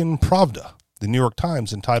American Pravda, the New York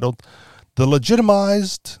Times, entitled They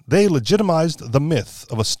legitimized the myth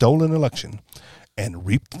of a stolen election and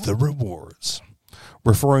reaped the rewards,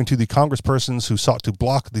 referring to the congresspersons who sought to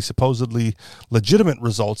block the supposedly legitimate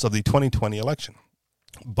results of the 2020 election.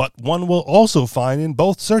 But one will also find in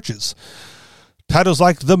both searches titles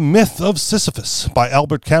like The Myth of Sisyphus by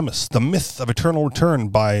Albert Camus, The Myth of Eternal Return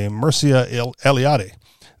by Mircea Eliade,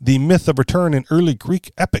 The Myth of Return in Early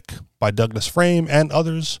Greek Epic by Douglas Frame and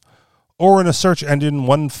others. Or in a search engine,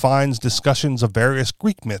 one finds discussions of various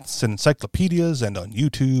Greek myths in encyclopedias and on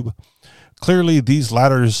YouTube. Clearly, these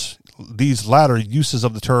latter uses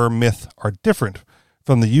of the term myth are different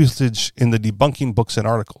from the usage in the debunking books and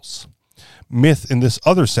articles. Myth, in this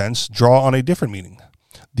other sense, draw on a different meaning.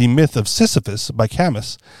 The myth of Sisyphus by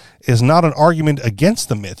Camus is not an argument against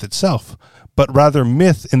the myth itself, but rather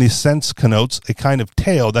myth in the sense connotes a kind of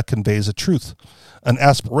tale that conveys a truth, an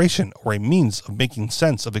aspiration, or a means of making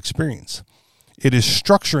sense of experience. It is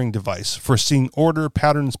structuring device for seeing order,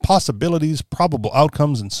 patterns, possibilities, probable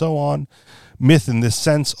outcomes, and so on. Myth in this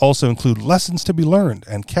sense also include lessons to be learned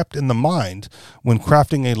and kept in the mind when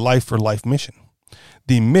crafting a life or life mission.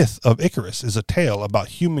 The myth of Icarus is a tale about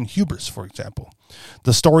human hubris, for example.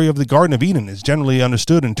 The story of the Garden of Eden is generally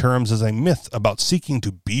understood in terms as a myth about seeking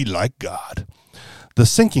to be like God. The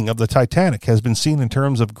sinking of the Titanic has been seen in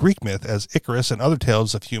terms of Greek myth as Icarus and other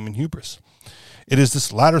tales of human hubris. It is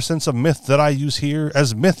this latter sense of myth that I use here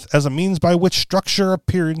as myth as a means by which structure,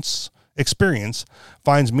 experience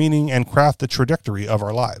finds meaning and craft the trajectory of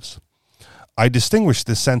our lives. I distinguish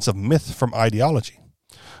this sense of myth from ideology.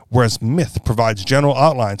 Whereas myth provides general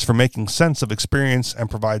outlines for making sense of experience and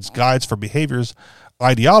provides guides for behaviors,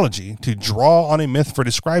 ideology, to draw on a myth for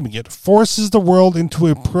describing it, forces the world into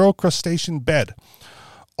a procrastination bed.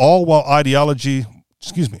 While all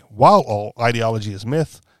ideology is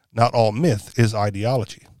myth, not all myth is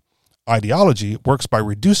ideology. Ideology works by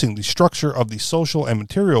reducing the structure of the social and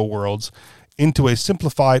material worlds into a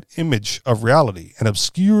simplified image of reality and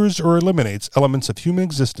obscures or eliminates elements of human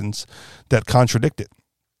existence that contradict it.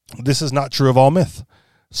 This is not true of all myth.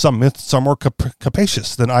 Some myths are more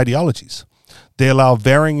capacious than ideologies. They allow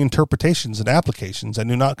varying interpretations and applications and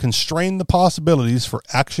do not constrain the possibilities for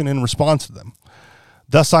action in response to them.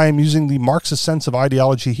 Thus, I am using the Marxist sense of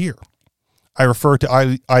ideology here. I refer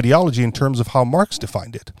to ideology in terms of how Marx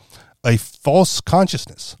defined it, a false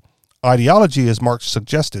consciousness. Ideology, as Marx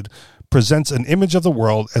suggested, presents an image of the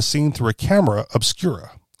world as seen through a camera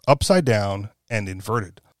obscura, upside down and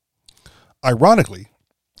inverted. Ironically,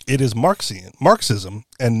 it is Marxism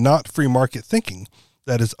and not free market thinking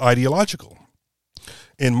that is ideological,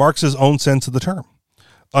 in Marx's own sense of the term.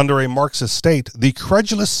 Under a Marxist state, the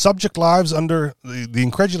incredulous subject lives under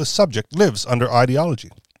ideology.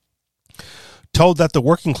 Told that the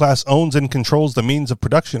working class owns and controls the means of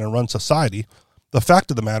production and runs society, the fact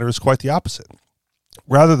of the matter is quite the opposite.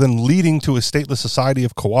 Rather than leading to a stateless society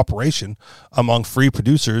of cooperation among free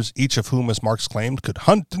producers, each of whom, as Marx claimed, could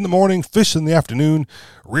hunt in the morning, fish in the afternoon,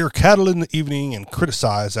 rear cattle in the evening, and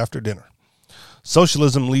criticize after dinner,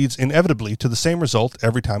 socialism leads inevitably to the same result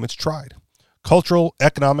every time it's tried. Cultural,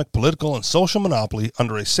 economic, political, and social monopoly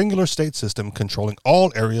under a singular state system controlling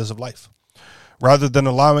all areas of life. Rather than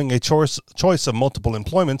allowing a choice of multiple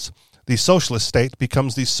employments, the socialist state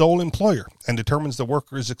becomes the sole employer and determines the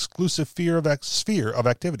worker's exclusive sphere of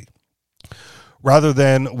activity. Rather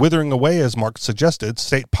than withering away, as Marx suggested,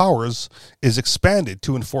 state powers is expanded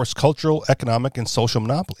to enforce cultural, economic, and social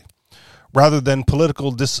monopoly. Rather than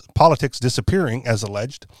politics disappearing, as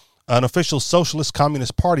alleged, an official socialist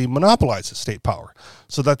communist party monopolizes state power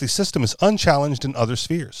so that the system is unchallenged in other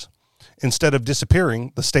spheres. Instead of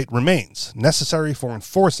disappearing, the state remains, necessary for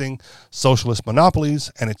enforcing socialist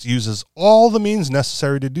monopolies, and it uses all the means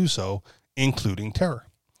necessary to do so, including terror.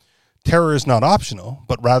 Terror is not optional,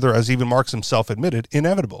 but rather, as even Marx himself admitted,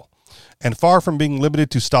 inevitable. And far from being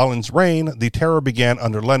limited to Stalin's reign, the terror began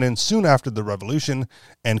under Lenin soon after the revolution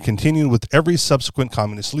and continued with every subsequent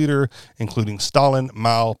communist leader, including Stalin,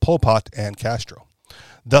 Mao, Pol Pot, and Castro.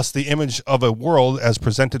 Thus, the image of a world as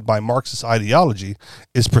presented by Marxist ideology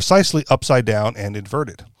is precisely upside down and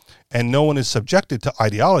inverted, and no one is subjected to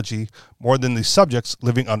ideology more than the subjects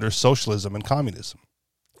living under socialism and communism.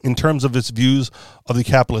 In terms of its views of the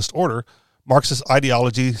capitalist order, Marxist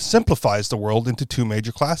ideology simplifies the world into two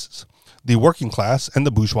major classes, the working class and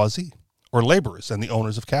the bourgeoisie, or laborers and the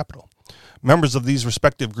owners of capital. Members of these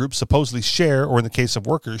respective groups supposedly share, or in the case of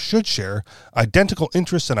workers, should share, identical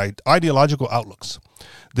interests and ideological outlooks.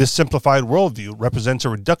 This simplified worldview represents a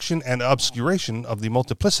reduction and obscuration of the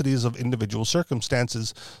multiplicities of individual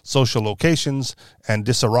circumstances, social locations, and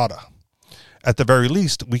desiderata. At the very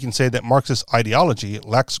least, we can say that Marxist ideology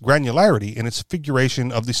lacks granularity in its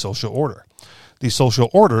figuration of the social order. The social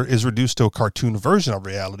order is reduced to a cartoon version of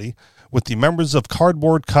reality, with the members of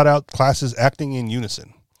cardboard cutout classes acting in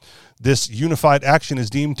unison. This unified action is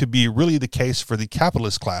deemed to be really the case for the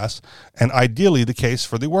capitalist class and ideally the case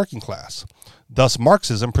for the working class. Thus,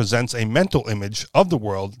 Marxism presents a mental image of the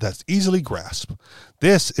world that's easily grasped.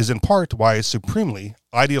 This is in part why it's supremely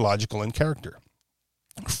ideological in character.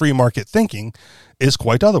 Free market thinking is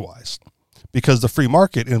quite otherwise, because the free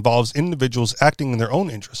market involves individuals acting in their own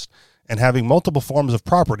interest and having multiple forms of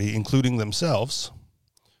property, including themselves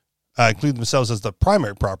as the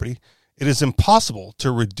primary property. It is impossible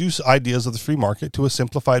to reduce ideas of the free market to a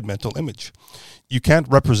simplified mental image. You can't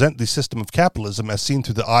represent the system of capitalism as seen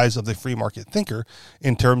through the eyes of the free market thinker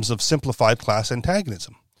in terms of simplified class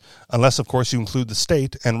antagonism. Unless, of course, you include the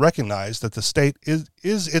state and recognize that the state is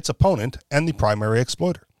its opponent and the primary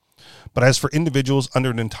exploiter. But as for individuals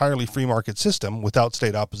under an entirely free market system without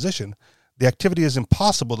state opposition, the activity is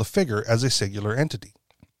impossible to figure as a singular entity.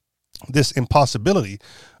 This impossibility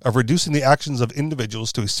of reducing the actions of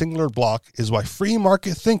individuals to a singular block is why free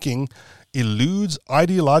market thinking eludes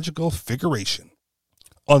ideological figuration.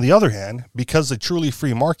 On the other hand, because the truly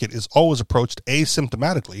free market is always approached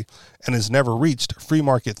asymptomatically and is never reached, free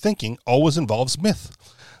market thinking always involves myth.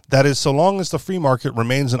 That is, so long as the free market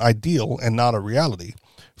remains an ideal and not a reality,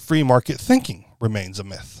 free market thinking remains a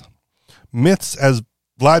myth. Myths, as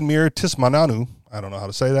Vladimir Tismananu, I don't know how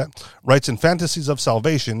to say that, writes in Fantasies of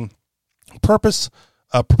Salvation, propose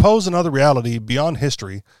another reality beyond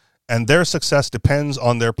history, and their success depends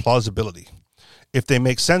on their plausibility. If they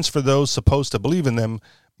make sense for those supposed to believe in them,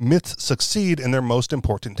 myths succeed in their most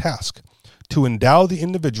important task, to endow the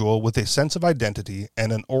individual with a sense of identity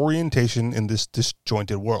and an orientation in this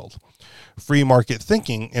disjointed world. Free market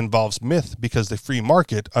thinking involves myth because the free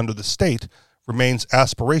market under the state remains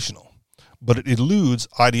aspirational, but it eludes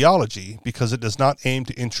ideology because it does not aim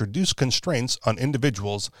to introduce constraints on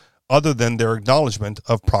individuals other than their acknowledgement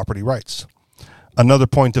of property rights. Another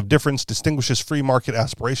point of difference distinguishes free market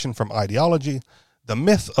aspiration from ideology. The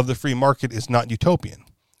myth of the free market is not utopian.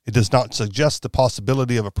 It does not suggest the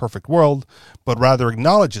possibility of a perfect world, but rather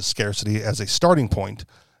acknowledges scarcity as a starting point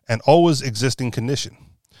and always existing condition.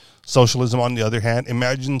 Socialism, on the other hand,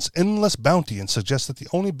 imagines endless bounty and suggests that the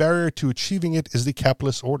only barrier to achieving it is the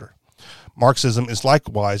capitalist order. Marxism is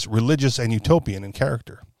likewise religious and utopian in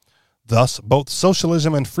character. Thus, both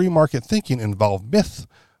socialism and free market thinking involve myth,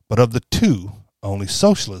 but of the two, only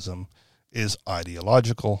socialism is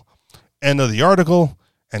ideological. End of the article.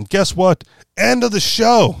 And guess what? End of the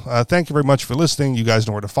show. Thank you very much for listening. You guys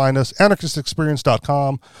know where to find us.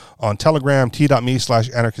 AnarchistExperience.com, on Telegram,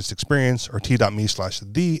 t.me/AnarchistExperience or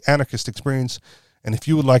t.me/TheAnarchistExperience. And if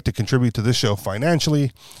you would like to contribute to this show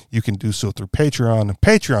financially, you can do so through Patreon,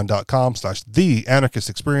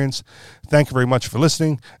 patreon.com/TheAnarchistExperience. Thank you very much for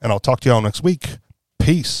listening, and I'll talk to you all next week.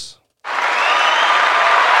 Peace.